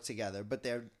they work together, but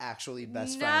they're actually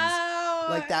best friends.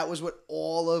 Like that was what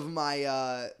all of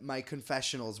my my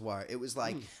confessionals were. It was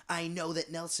like, I know that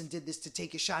Nelson did this to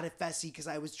take a shot at Fessy because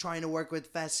I was trying to work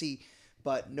with Fessy,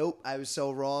 but nope, I was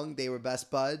so wrong. They were best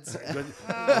buds. Good,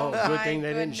 Oh, good my thing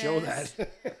they didn't show goodness.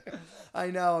 that. I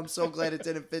know. I'm so glad it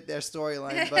didn't fit their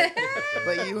storyline,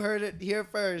 but you heard it here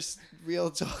first, Real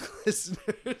Talk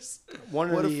listeners.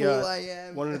 One What of a the fool I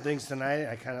am. one of the things tonight,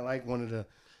 I kind of like one of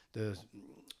the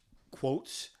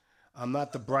quotes. I'm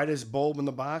not the brightest bulb in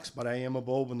the box, but I am a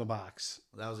bulb in the box.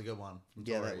 That was a good one. From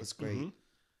Yeah, Tori. that was great. Mm-hmm.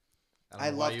 I, I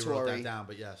don't know why love you wrote Tori. that down,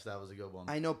 but yes, that was a good one.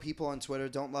 I know people on Twitter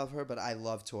don't love her, but I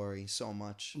love Tori so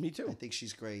much. Me too. I think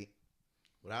she's great.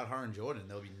 Without her and Jordan,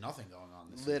 there would be nothing going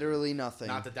on this season. Literally nothing.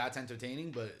 Not that that's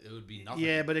entertaining, but it would be nothing.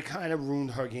 Yeah, but it kind of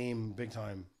ruined her game big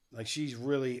time. Like she's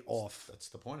really off. That's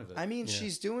the point of it. I mean,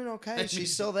 she's doing okay. mean-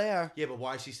 She's still there. Yeah, but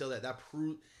why is she still that?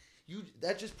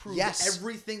 That just proves Yes.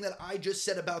 everything that I just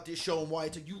said about this show and why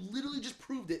it's you literally just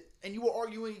proved it, and you were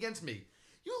arguing against me.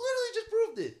 You literally just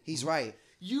proved it. He's right.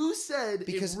 You said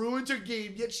Because- it ruins her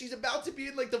game, yet she's about to be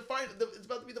in like the final. It's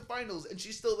about to be the finals, and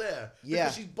she's still there. Yeah.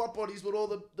 because she's butt buddies with all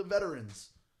the veterans.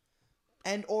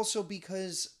 And also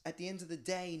because at the end of the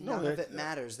day, No, none of that- it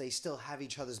matters. They still have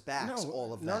each other's backs,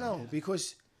 all of them. No,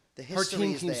 because The her history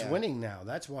team is keeps there. winning now.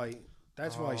 That's why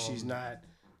she's not.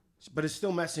 But it's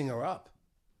still messing her up.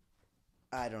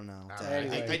 I don't know. All right.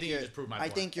 I think you just proved my I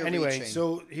point. think you're Anyway, reaching.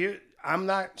 so here I'm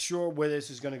not sure where this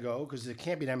is going to go because there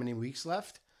can't be that many weeks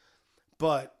left.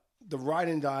 But the ride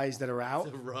and dies that are out,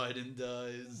 The ride and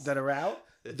dies.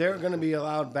 they're going to be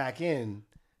allowed back in.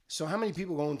 So how many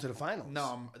people go into the finals?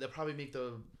 No, they'll probably make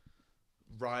the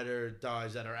rider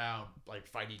dies that are out like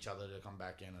fight each other to come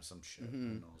back in or some shit. Who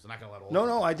knows? They're not gonna let all.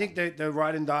 No. I think the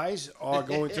ride and dies are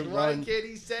going to Why run. can't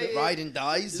he say it? Ride and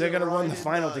dies. They're going to run the Ride and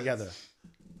final dies. together.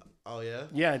 Oh yeah.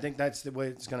 Yeah, I think that's the way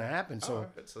it's going to happen. So. All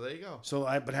right, so there you go.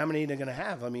 But how many are they going to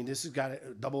have? I mean, this has got a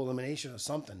double elimination or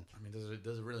something. I mean,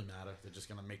 does it really matter? They're just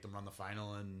gonna make them run the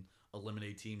final and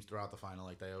eliminate teams throughout the final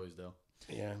like they always do.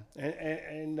 Yeah,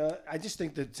 and I just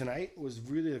think that tonight was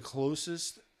really the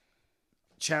closest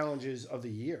challenges of the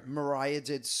year. Mariah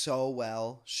did so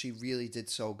well. She really did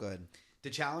so good. The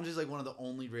Challenge is like one of the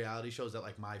only reality shows that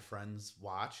like my friends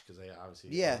watch because they obviously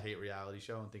hate reality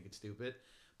show and think it's stupid.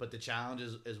 But The Challenge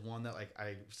is one that like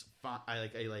I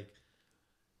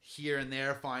here and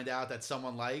there find out that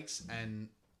someone likes and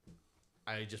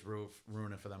I just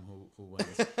ruin it for them who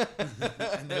wins.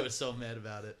 And they were so mad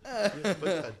about it. But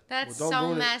good. That's Well, so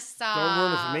ruin it- messed up. Don't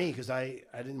ruin it for me because I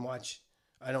didn't watch.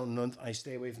 I don't know. I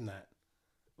stay away from that.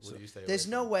 What do you stay There's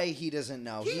away no from? way he doesn't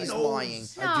know. He He's knows. lying.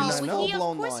 No, I do not know. he of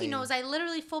Full-blown course he lying. knows. I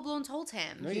literally full blown told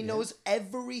him. No, He you knows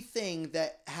everything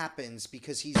that happens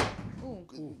because he's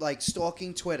Ooh. like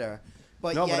stalking Twitter,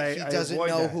 but No, yet but he I doesn't avoid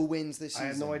know that. who wins this I season.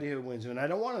 have no idea who wins, and I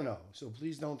don't want to know. So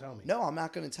please don't tell me. No, I'm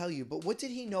not going to tell you. But what did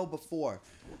he know before?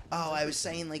 Oh, I was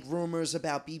saying like rumors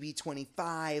about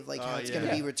BB25, like how Oh, it's yeah. going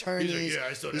to be returnees. He's like, yeah,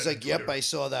 I saw He's that like, on yep, Twitter." I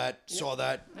saw that. Saw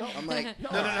that. I'm like, No.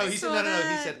 He said saw no. He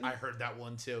that. said I heard that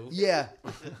one too. yeah,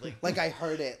 Like, like I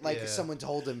heard it. Like Yeah. someone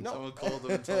told him. someone called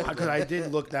him and told him. Because I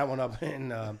did look that one up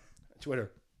in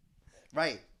Twitter.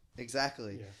 Right.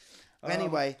 Exactly. Yeah.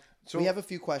 Anyway, so- we have a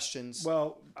few questions.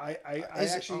 Well, I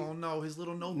Is it- actually. Oh no, his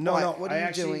little notebook. No, no. What are I you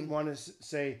actually doing? want to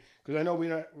say because I know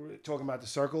we're talking about the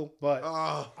circle, but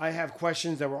I have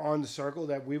questions that were on the circle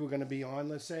that we were going to be on.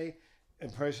 Let's say,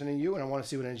 impersonating you, and I want to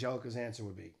see what Angelica's answer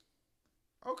would be.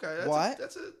 Okay. What?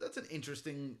 That's an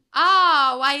interesting.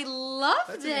 Oh, I loved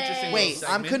That's an it. interesting Wait,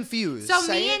 segment. I'm confused. So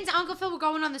Say me it. and Uncle Phil were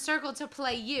going on the circle to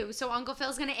play you. So Uncle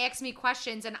Phil's gonna ask me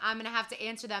questions, and I'm gonna have to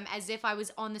answer them as if I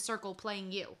was on the circle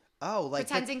playing you, Oh, like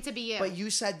pretending to be you. But you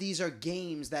said these are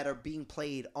games that are being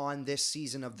played on this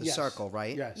season of The Yes. Circle,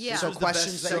 right? Yes. Yeah. So This was the best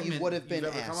questions that you segment would have been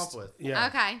you've ever come asked. up with. Yeah.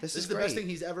 Okay. This This is is the great. best thing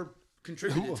he's ever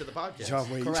contributed to the podcast. John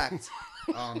Wayne. Correct.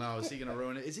 Oh no, is he gonna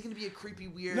ruin it? Is it gonna be a creepy,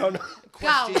 weird No, no. Go.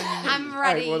 question? I'm All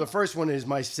right. ready. Well, the first one is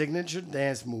my signature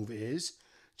dance move is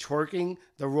twerking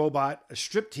the robot a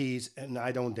striptease, and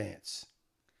I don't dance.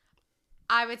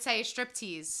 I would say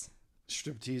striptease.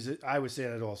 Striptease. I would say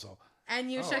that also.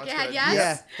 And you Oh, shook that's your head good. yes?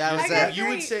 Yeah, that was Okay, it. You would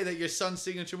great. say that your son's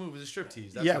signature move is a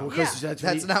striptease. That's Yeah, not- because Yeah.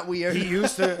 That's not weird. He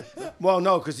used to. Well,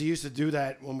 no, because he used to do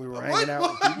that when we were hanging out.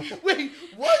 with people. What? Wait,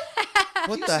 what?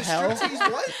 What You the said hell?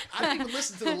 striptease, what? I didn't even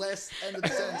listen to the last end of the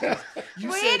sentence. You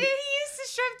Where said did he use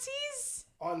the striptease?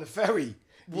 On the ferry.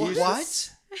 He used to-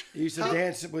 What? He used to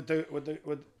dance with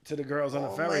to the girls on the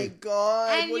Oh my ferry.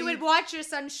 god! And what you are would watch your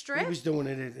son He strip? was doing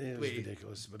it. It was Wait.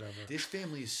 ridiculous. Whatever. this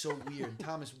family is so weird.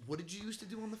 Thomas, what did you used to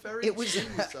do on the ferry? It was.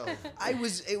 Explain yourself.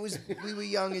 It was. We were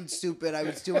young and stupid. I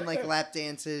was doing like lap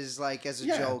dances, like as a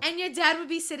Yeah. joke. And your dad would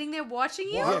be sitting there watching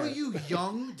you? Why Yeah. were you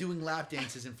young doing lap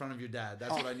dances in front of your dad?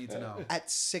 That's what I need to know. At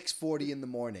 6:40 in the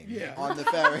morning. Yeah. On the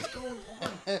ferry. What's going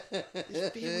on? This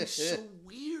family is so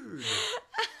weird.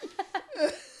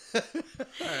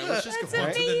 All right, let's just That's go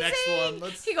on to the next amazing. one.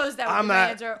 Let's. He goes, that would I'm be my not.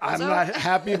 answer. I'm Also- not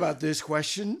happy about this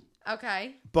question.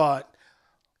 Okay. But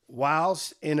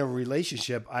whilst in a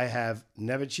relationship, I have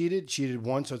never cheated. Cheated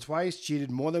once or twice. Cheated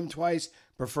more than twice.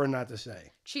 Prefer not to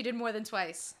say. Cheated more than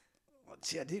twice.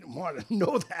 See, I didn't want to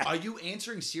know that. Are you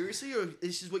answering seriously, or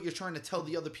this is what you're trying to tell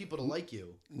the other people to like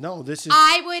you? No, this is.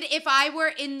 I would, if I were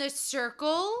in the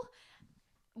circle,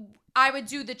 I would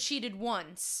do the cheated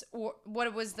once. Or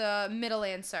what was the middle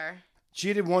answer?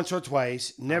 Cheated once or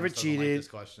twice. Never Thomas doesn't like cheated. this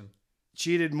question.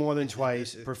 Cheated more than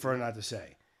twice. Prefer not to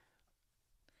say.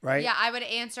 Right? Yeah, I would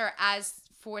answer as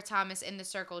for Thomas in the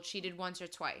circle, cheated once or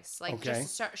twice. Like, Okay.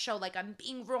 just to show, like, I'm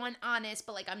being raw and honest,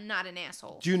 but, like, I'm not an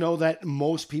asshole. Do you know that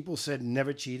most people said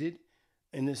never cheated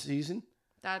in this season?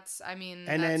 That's, I mean,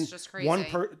 And that's then just crazy.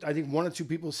 I think one or two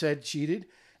people said cheated,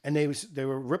 and they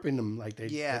were ripping them like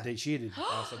Yeah. that they cheated.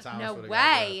 Oh, so Thomas No would've got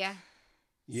that. way.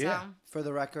 Yeah. So, For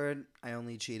the record, I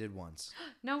only cheated once.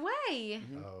 no way.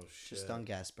 Oh shit. Just on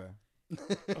Gasper. Wow,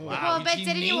 Well, but he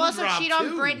didn't you name also dropped cheat on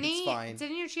too. Brittany? It's fine.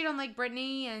 Didn't you cheat on, like,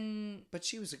 Brittany and... But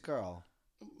she was a girl.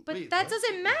 But Wait, that what?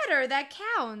 doesn't matter. That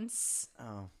counts.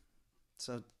 Oh.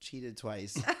 So cheated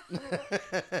twice.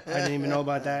 I didn't even know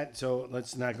about that, so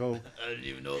let's not go. I didn't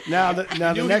even know. Now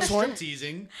the next one,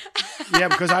 Teasing. yeah,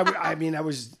 because I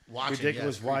was Watching,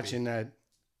 ridiculous yeah, watching that.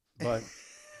 But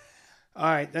all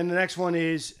right, then the next one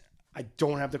is I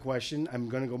don't have the question. I'm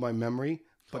gonna go by memory.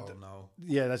 But Oh no.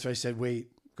 yeah, that's why I said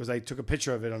wait because I took a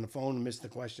picture of it on the phone and missed the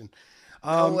question.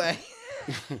 No way.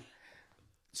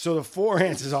 So the four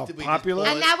answers are Did we just popular.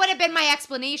 pull And that would have been my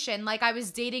explanation. Like, I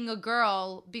was dating a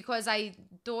girl because I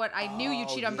thought I knew you Oh,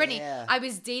 cheated on Brittany. yeah. I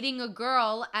was dating a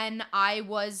girl and I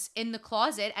was in the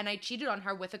closet and I cheated on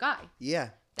her with a guy. Yeah.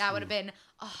 That would have been,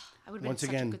 I would have been Once such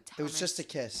again, a good It was Thomas. just a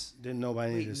kiss. Didn't know about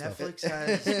any Wait, of this stuff. Netflix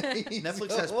has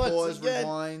Netflix has Once pause, again.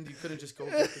 rewind. You couldn't just go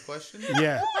get the question.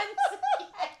 Yeah.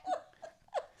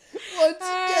 Once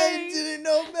Hey. again, didn't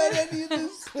know about any of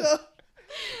this stuff.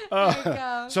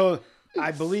 go. So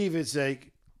I believe it's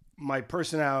like my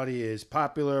personality is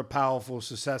popular, powerful,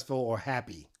 successful, or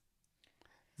happy.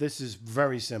 This is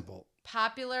very simple.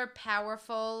 Popular,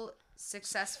 powerful,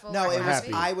 successful. No, or it was.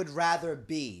 happy. I would rather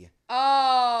be.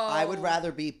 Oh. I would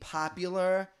rather be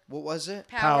popular. What was it?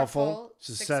 Powerful,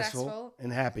 successful,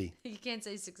 and happy. You can't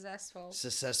say successful.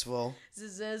 Successful.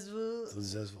 Successful.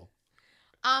 Successful.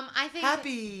 I think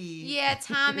Happy. Yeah,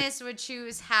 Thomas would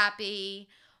choose happy,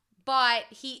 but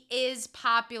he is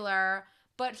popular,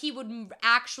 but he would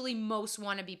actually most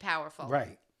want to be powerful.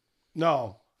 Right.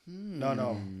 No.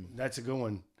 No. That's a good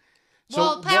one.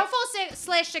 Well, what- powerful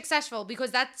slash successful,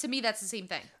 because that to me that's the same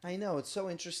thing. I know, it's so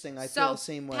interesting. I feel So the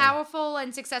same way. powerful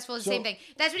and successful is the So- same thing.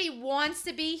 That's what he wants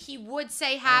to be. He would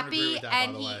say agree happy, with that, by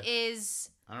and the he way. is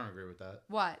I don't agree with that.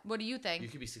 what? What do you think? You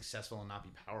could be successful and not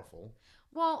be powerful.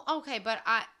 Well, okay, but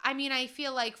I mean, I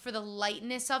feel like for the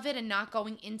lightness of it and not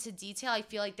going into detail, I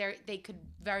feel like they could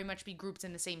very much be grouped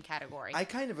in the same category. I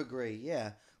kind of agree.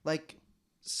 Yeah, like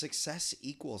success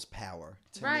equals power.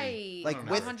 To Right. Me. Like I don't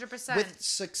know. with 100%. with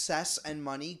success and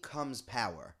money comes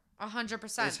power.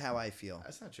 100%. Is how I feel.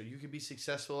 That's not true. You could be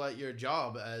successful at your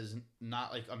job as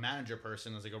not like a manager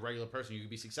person, as like a regular person. You could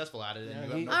be successful at it. And Yeah, you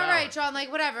have he- no All power. right, John. Like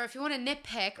whatever. If you want to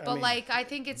nitpick, but mean- like I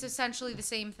think it's essentially the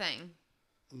same thing.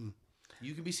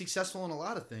 You could be successful in a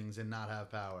lot of things and not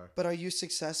have power. But are you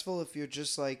successful if you're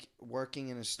just like working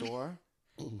in a store,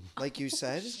 like you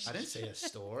said? I didn't say a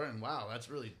store, and wow, that's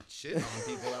really shit on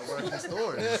people that work in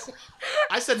stores.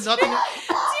 I said nothing. Do you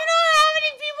know how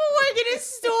many people work in a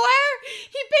store?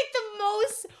 He picked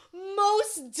the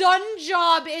most done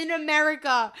job in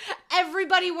America.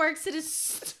 Everybody works at a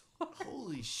store.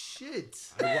 Holy shit!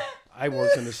 I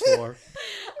worked in a store.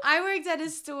 I worked at a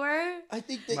store. I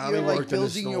think that Mommy you're like worked in a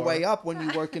building your store. way up when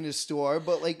you work in a store,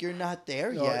 but like you're not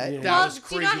there No, yet yeah. That Well, was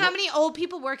do you know crazy. how many old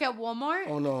people work at Walmart?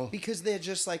 Oh no. because they're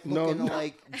just like No, looking no. to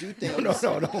like do things. No,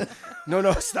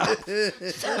 stop.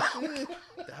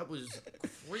 That was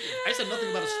crazy. I said nothing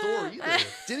about a store either.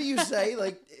 Didn't you say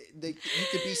like that you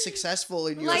could be successful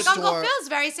in your Like store? Uncle Phil's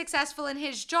very successful in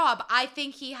his job. I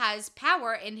think he has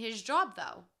power in his job,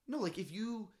 though. No, like if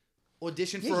you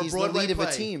audition Yeah, for a he's the Broadway lead play, of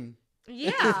a team.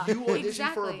 Yeah, you audition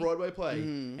exactly. for a Broadway play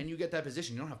Mm-hmm. and you get that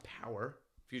position, you don't have power.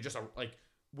 If you're just a, like,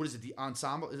 what is it? The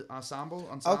ensemble? Is it ensemble?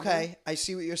 Okay, I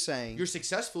see what you're saying. You're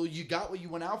successful. You got what you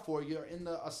went out for. You're in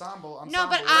the ensemble. No,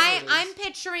 but whatever it is. I'm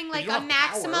picturing like you a don't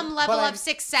have maximum power. level But of I'm-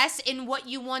 success in what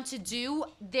you want to do.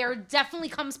 There definitely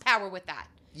comes power with that.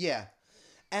 Yeah,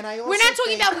 and I also We're not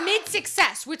talking think- about mid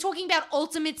success. We're talking about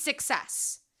ultimate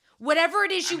success. Whatever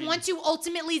it is you want to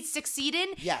ultimately succeed in,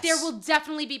 Yes. there will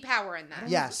definitely be power in that.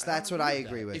 Yes, I don't that's what I with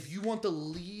agree that. with. If you want the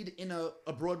lead in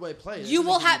a Broadway play, that You doesn't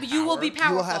will give have. You will be power.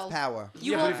 powerful. you will have power.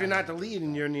 You Yeah, will. but if you're not the lead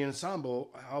and you're in the ensemble,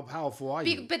 how powerful are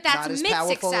you? But that's Not as mid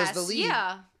powerful as success. the lead.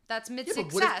 Yeah, that's mid but what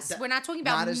if success. that- We're not talking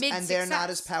about Not as, mid and success. they're not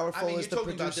as powerful I mean, as you're the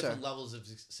talking about producer. different levels of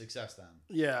success then.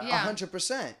 yeah. Yeah.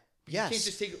 100%. Yes. You can't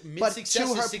just take But mid-success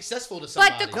to her- is successful to But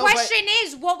somebody. the No, but- question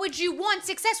is, what would you want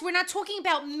success? We're not talking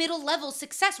about middle level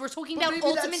success. We're talking But about maybe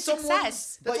that's ultimate someone's-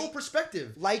 success. That's But all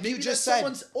perspective. like you Maybe just that's said-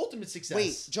 someone's ultimate success.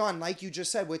 Wait, John, like you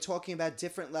just said, we're talking about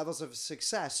different levels of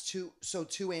success. To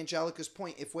Angelica's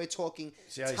point, if we're talking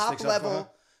See how he top sticks up for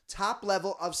her?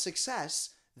 level of success,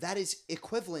 that is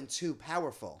equivalent to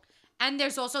powerful. And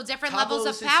there's also different Top levels level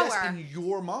of success power. in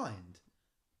your mind.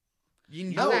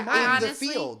 In No, your Okay, in mind. the honestly-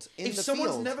 field. In If the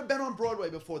someone's field. never been on Broadway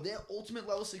before, their ultimate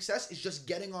level of success is just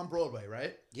getting on Broadway,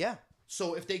 right? Yeah.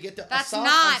 So if they get the That's ensemble,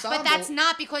 not, but that's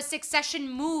not because succession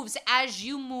moves as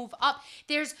you move up.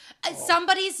 There's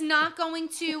somebody's not going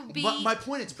to be. But my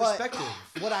point is But perspective.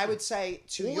 what I would say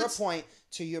to Well,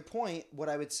 your point, what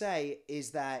I would say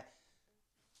is that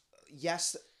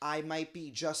yes, I might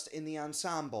be just in the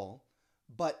ensemble,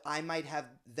 but I might have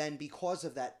then because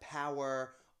of that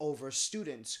power over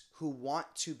students who want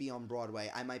to be on Broadway.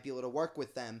 I might be able to work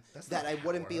with them That's that not I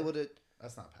wouldn't be power. able to.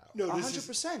 That's not power. No,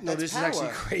 100%. No, That's this power. is actually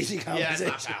crazy Yeah,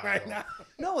 conversation it's not power right at now.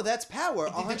 No, that's power.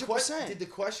 Did the 100%. Did the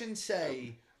question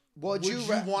say, Would would you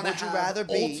you ra- want to would you have rather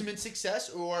be- ultimate success,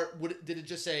 or did it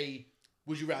just say,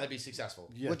 would you rather be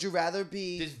successful? Yeah. Would you rather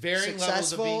be There's varying levels of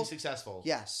successful? being successful.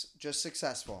 Yes, just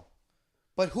successful.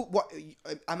 But who? What?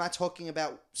 I'm not talking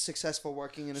about successful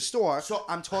working in a store. So-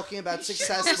 I'm talking about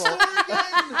successful.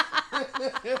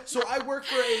 So I work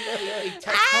for a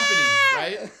tech company,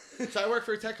 right? So I work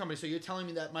for a tech company. So you're telling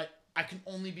me that I can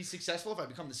only be successful if I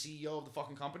become the CEO of the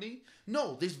fucking company?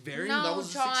 No, there's varying No,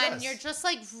 levels John, of success. you're just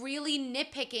like really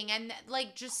nitpicking and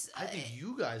like just. I think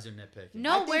you guys are nitpicking.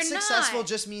 No, I think we're successful not.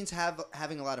 just means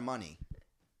having a lot of money.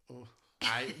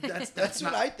 That's That's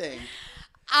not. what I think.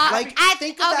 Like,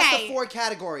 Think about okay. the 4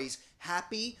 categories: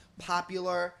 happy,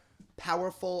 popular,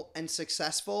 powerful, and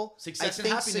successful. Success I and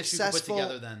think happiness you can put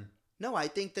together then. No, I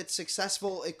think that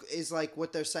successful is like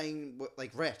what they're saying,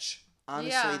 like rich.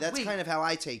 Honestly, Yeah. that's Wait. kind of how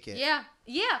I take it. Yeah,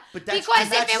 yeah. But that's- because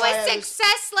and if that's it why was I was-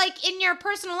 success, like in your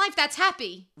personal life, that's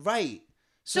happy. Right.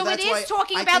 So it that's is why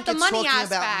talking I about think the it's money talking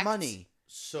about aspect. money.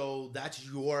 So that's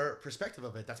your perspective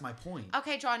of it. That's my point.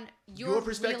 Okay, John, you're Your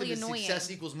perspective really is annoying. success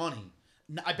equals money.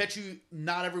 I bet you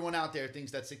not everyone out there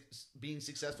thinks that being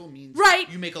successful means Right,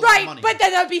 you make a lot of money. But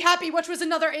then I'd be happy, which was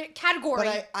another category.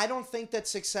 But I don't think that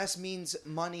success means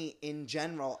money in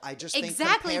general. I just think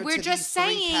Exactly, compared we're to just these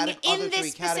three saying other in this three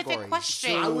specific categories.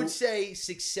 question. I would say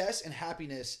success and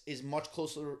happiness is much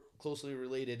closely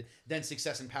related than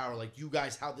success and power. Like you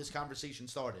guys, how this conversation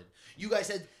started. You guys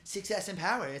said success and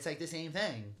power. It's like the same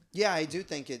thing. Yeah, I do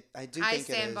think it. I do I think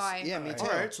it stand is. by. Yeah, me too. All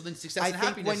right. So then success I and think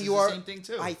happiness when is you are, the same thing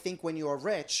too. I think when you are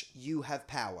rich, you have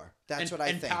power. That's what I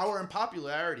and think. power and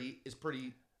popularity is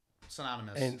pretty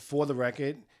synonymous. And for the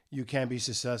record, you can be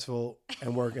successful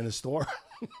and work in a store.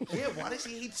 yeah, why does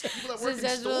he hate people that work in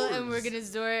Successful stores? and we're gonna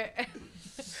store.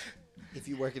 If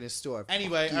you work in a store.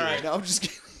 Anyway, fuck all you. right. No, I'm just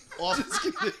kidding. Off-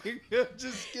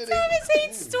 Just kidding. Thomas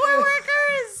hates store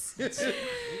workers.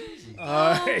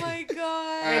 Oh right. my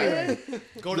god. Anyway,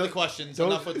 Go to the questions. Those-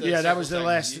 Enough with the yeah, that circle was the segment.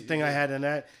 last You- thing I had in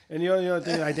that. And the other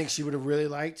thing I think she would have really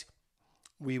liked,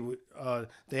 we would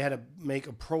they had to make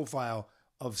a profile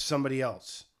of somebody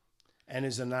else, and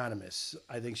is anonymous.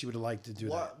 I think she would have liked to do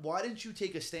Why didn't you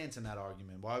take a stance in that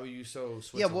argument? Why were you so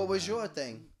switched Yeah, what on was that? your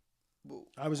thing? that.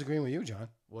 I was agreeing with you, John.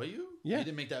 Were you? Yeah. You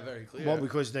didn't make that very clear. Well,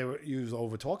 because you was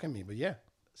over talking me, but yeah,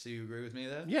 So you agree with me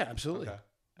then? yeah, absolutely. Okay.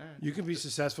 All right. You can be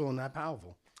successful and not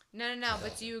powerful. No.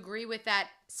 But do you agree with that?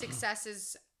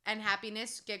 Successes and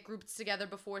happiness get grouped together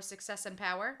before success and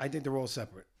power. I think they're all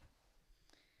separate.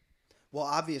 Well,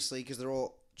 obviously, because they're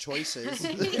all choices.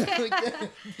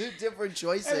 They're different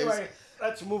choices. Anyway,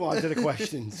 let's move on to the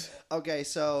questions. Okay,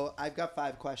 so I've got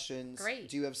 5 questions. Great.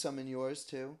 Do you have some in yours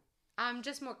too?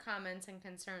 Just more comments and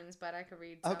concerns, but I could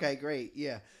read. Some. Okay, great.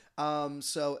 Yeah.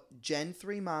 So Gen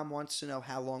 3 mom wants to know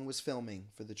how long was filming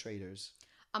for The Traitors.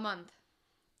 A month.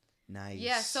 Nice.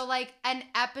 Yeah. So like an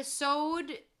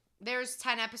episode, there's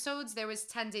 10 episodes. There was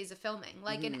 10 days of filming.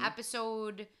 Like an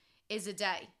episode is a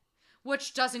day,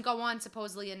 which doesn't go on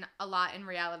supposedly in a lot in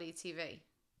reality TV.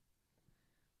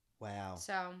 Wow.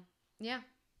 So yeah,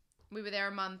 we were there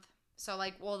a month. So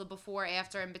like all the before,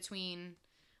 after, in between,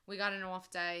 we got an off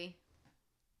day.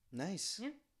 Nice.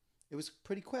 Yeah. It was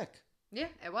pretty quick. Yeah,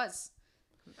 it was,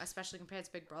 especially compared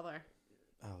to Big Brother.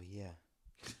 Oh yeah.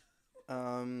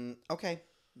 Okay.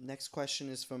 Next question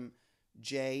is from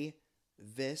J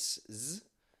Vis.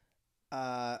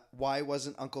 Why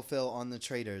wasn't Uncle Phil on The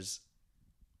Traitors?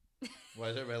 Why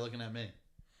is everybody looking at me?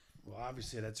 Well,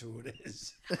 obviously that's who it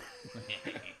is.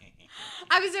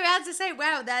 I was about to say,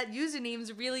 wow, that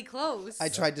username's really close. I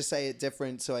tried to say it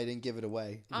different, so I didn't give it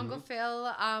away. Uncle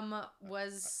Phil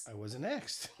was I wasn't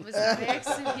next. next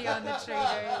to be on The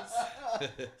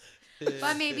Traitors,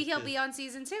 but maybe he'll be on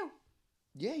season 2.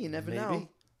 Yeah, you never Maybe. know.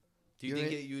 Do you You're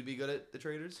think in- you would be good at the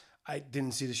traders? I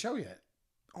didn't see the show yet.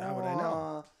 How would I know?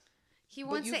 Aw, He But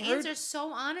wants to you've heard- answer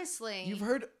so honestly. You've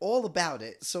heard all about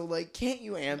it, so like, can't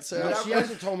you answer? No, she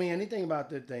hasn't told me anything about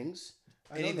the things.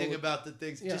 I don't Anything know. about the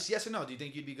things? Yeah. Just yes or no. Do you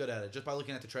think you'd be good at it just by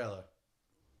looking at the trailer?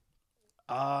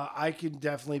 I could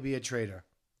definitely be a trader.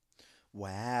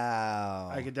 Wow.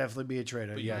 I could definitely be a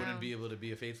trader. But you Yeah. wouldn't be able to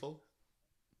be a faithful.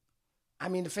 I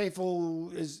mean, the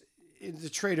faithful is the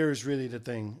trader is really the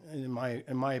thing in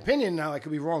my opinion. Now I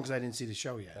could be wrong because I didn't see the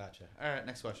show yet. Gotcha. All right.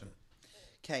 Next question.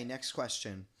 Okay, next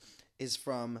question is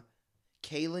from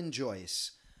Kaylin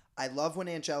Joyce. I love when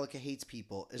Angelica hates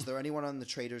people. Is there anyone on The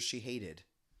Traitors she hated?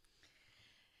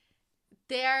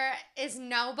 There is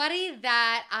nobody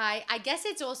that I guess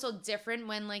it's also different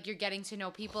when like you're getting to know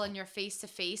people and you're face to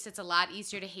face. It's a lot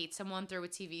easier to hate someone through a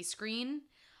TV screen.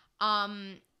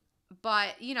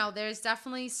 But you know, there's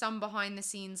definitely some behind the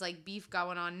scenes like beef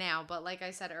going on now. But like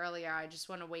I said earlier, I just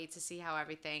want to wait to see how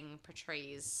everything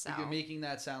portrays. So If you're making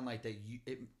that sound like that,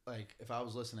 like if I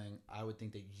was listening, I would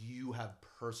think that you have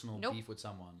personal Nope. beef with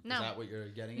someone. No. Is that what you're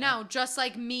getting at? no, just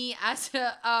like me as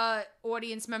a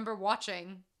audience member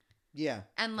watching, Yeah.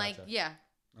 and like Gotcha. yeah.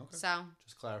 Okay. So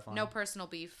Just clarifying. no personal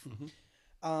beef.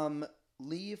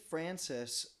 Lee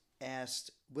Francis asked,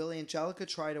 will Angelica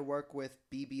try to work with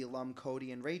BB alum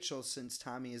Cody and Rachel since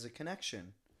Tommy is a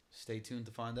connection? Stay tuned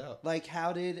to find out. Like,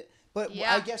 how did... But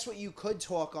Yeah. I guess what you could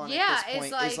talk on Yeah, at this it's point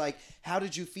is, like- like, how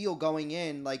did you feel going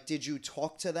in? Like, did you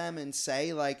talk to them and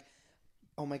say, like,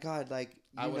 oh my God, like,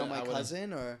 I you know wouldn't- my I wouldn't-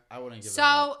 cousin? Or... I wouldn't give that So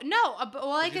up. no, but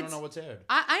all I You could don't know what's aired.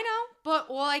 I know, but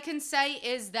all I can say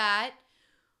is that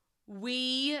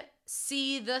we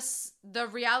see the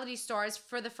reality stars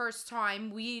for the first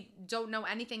time. We don't know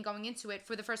anything going into it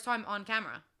for the first time on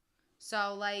camera.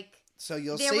 So like So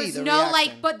you'll there see was the no reaction.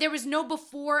 like, but there was no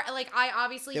before. Like I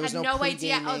obviously There was had no no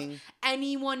idea of pre-gaming.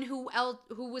 anyone who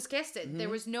was casted. Mm-hmm. There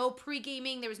was no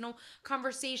pre-gaming. There was no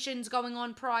conversations going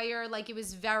on prior. Like it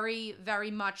was very,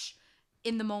 very much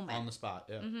in the moment. On the spot,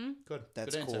 yeah. Good.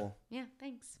 That's Good answer. cool. Yeah,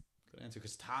 thanks. Good answer.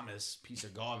 Because Thomas, piece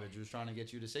of garbage, was trying to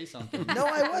get you to say something. No,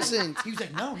 I wasn't. He was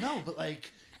like, no, but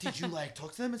like, did you like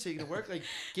talk to them and say you're gonna work? Like,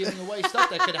 giving away stuff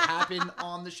that could happen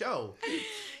on the show.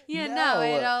 Yeah,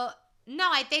 No. no,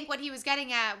 I think what he was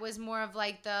getting at was more of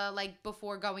like the like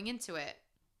before going into it.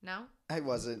 No? I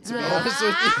wasn't, to be honest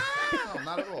with you. No,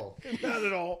 not at all. Not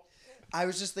at all. I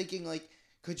was just thinking, like,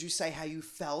 could you say how you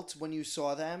felt when you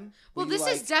saw them? Well, Were you this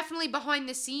like, is definitely behind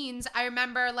the scenes. I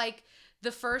remember like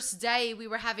the first day we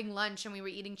were having lunch and we were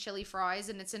eating chili fries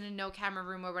and it's in a no camera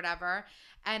room or whatever.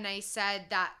 And I said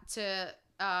that to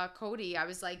Cody. I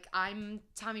was like, I'm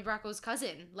Tommy Bracco's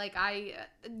cousin. Like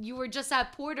you were just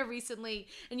at Porter recently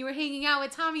and you were hanging out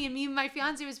with Tommy and me and my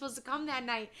fiance were supposed to come that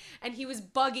night and he was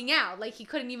bugging out. Like he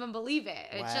couldn't even believe it.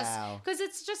 It's just Wow. because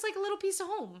it's just like a little piece of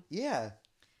home. Yeah.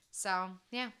 So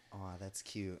yeah. Oh, that's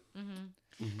cute.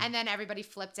 And then everybody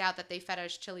flipped out that they fed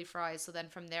us chili fries. So then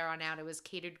from there on out, it was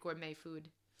catered gourmet food.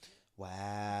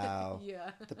 Wow. Yeah.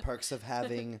 The perks of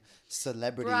having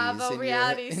celebrities Bravo in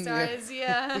reality your, in stars,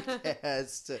 yeah. your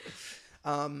cast.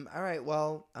 All right.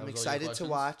 Well, I'm That was all your excited to questions?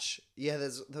 watch. Yeah,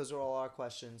 those are all our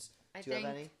questions. I Do you have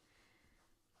think- any?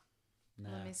 Nah,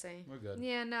 Let me see. We're good.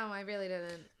 Yeah, no, I really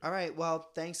didn't. All right. Well,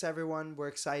 thanks everyone. We're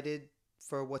excited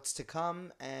for what's to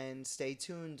come, and stay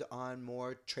tuned on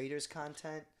more Traders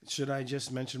content. Should I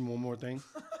just mention one more thing?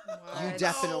 You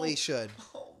definitely should.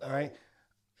 All right.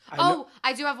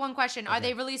 I do have one question. Are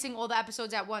they releasing all the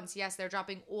episodes at once? Yes, they're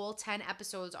dropping all 10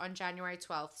 episodes on January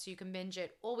 12th, so you can binge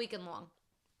it all weekend long.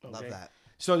 Love that.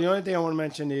 So the only thing I want to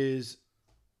mention is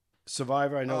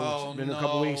Survivor. I know Oh, it's been a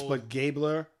couple no. weeks, but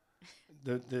Gabler,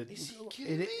 Is he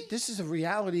kidding me? this is a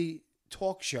reality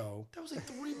talk show. That was like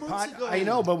 3 months ago. I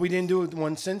know, but we didn't do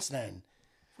one since then.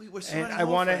 We're And signing I off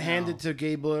want to right hand now. it to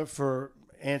Gabler for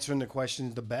answering the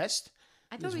questions the best.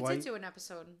 I thought His we wife- did do an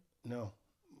episode. No,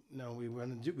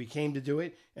 we came to do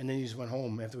it, and then he just went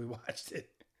home after we watched it,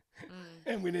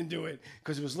 and we didn't do it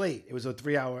because it was late. It was a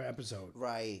 3-hour episode.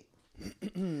 Right.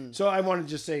 So I want to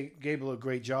just say, Gable, a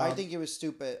great job. I think it was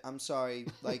stupid. I'm sorry.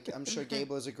 Like, I'm sure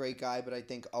Gable is a great guy, but I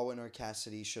think Owen or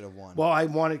Cassidy should have won. Well, I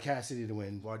wanted Cassidy to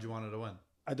win. Why'd you want her to win?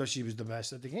 I thought she was the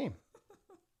best at the game.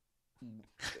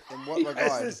 In what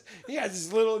regard? He has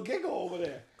this little giggle over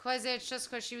there. Because it's just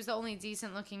because she was the only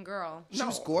decent looking girl. She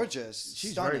was gorgeous.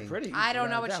 She's stunning. very pretty. I don't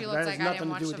know without what a she doubt. looks That has like. I nothing didn't to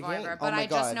do watch with the game. Survivor. Oh But my I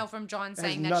just God. know from John has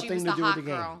saying that she nothing was to the do with hot the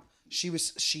game. girl.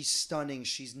 She's stunning.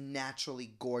 She's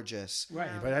naturally gorgeous. Right,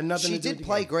 but it had nothing She to do with did the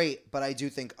play game. great, but I do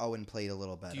think Owen played a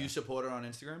little better. Do you support her on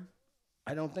Instagram?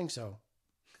 I don't think so.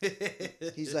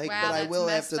 He's like, Wow, but I that's will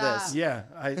messed after this. up. Yeah,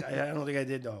 I don't think I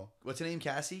did though. What's her name?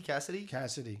 Cassidy?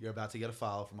 Cassidy. You're about to get a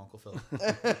follow from Uncle Phil.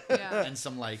 Yeah. And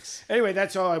some likes. Anyway,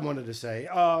 that's all I wanted to say.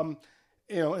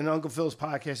 And Uncle Phil's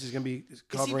podcast is going to be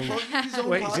covering. plugging his own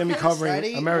Wait, he's going to be podcast? covering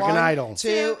Ready? American 1, Idol.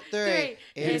 2, 3.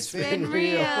 It's been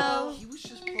real. He was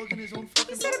just plugging his own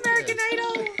fucking He said American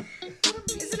podcast. Idol.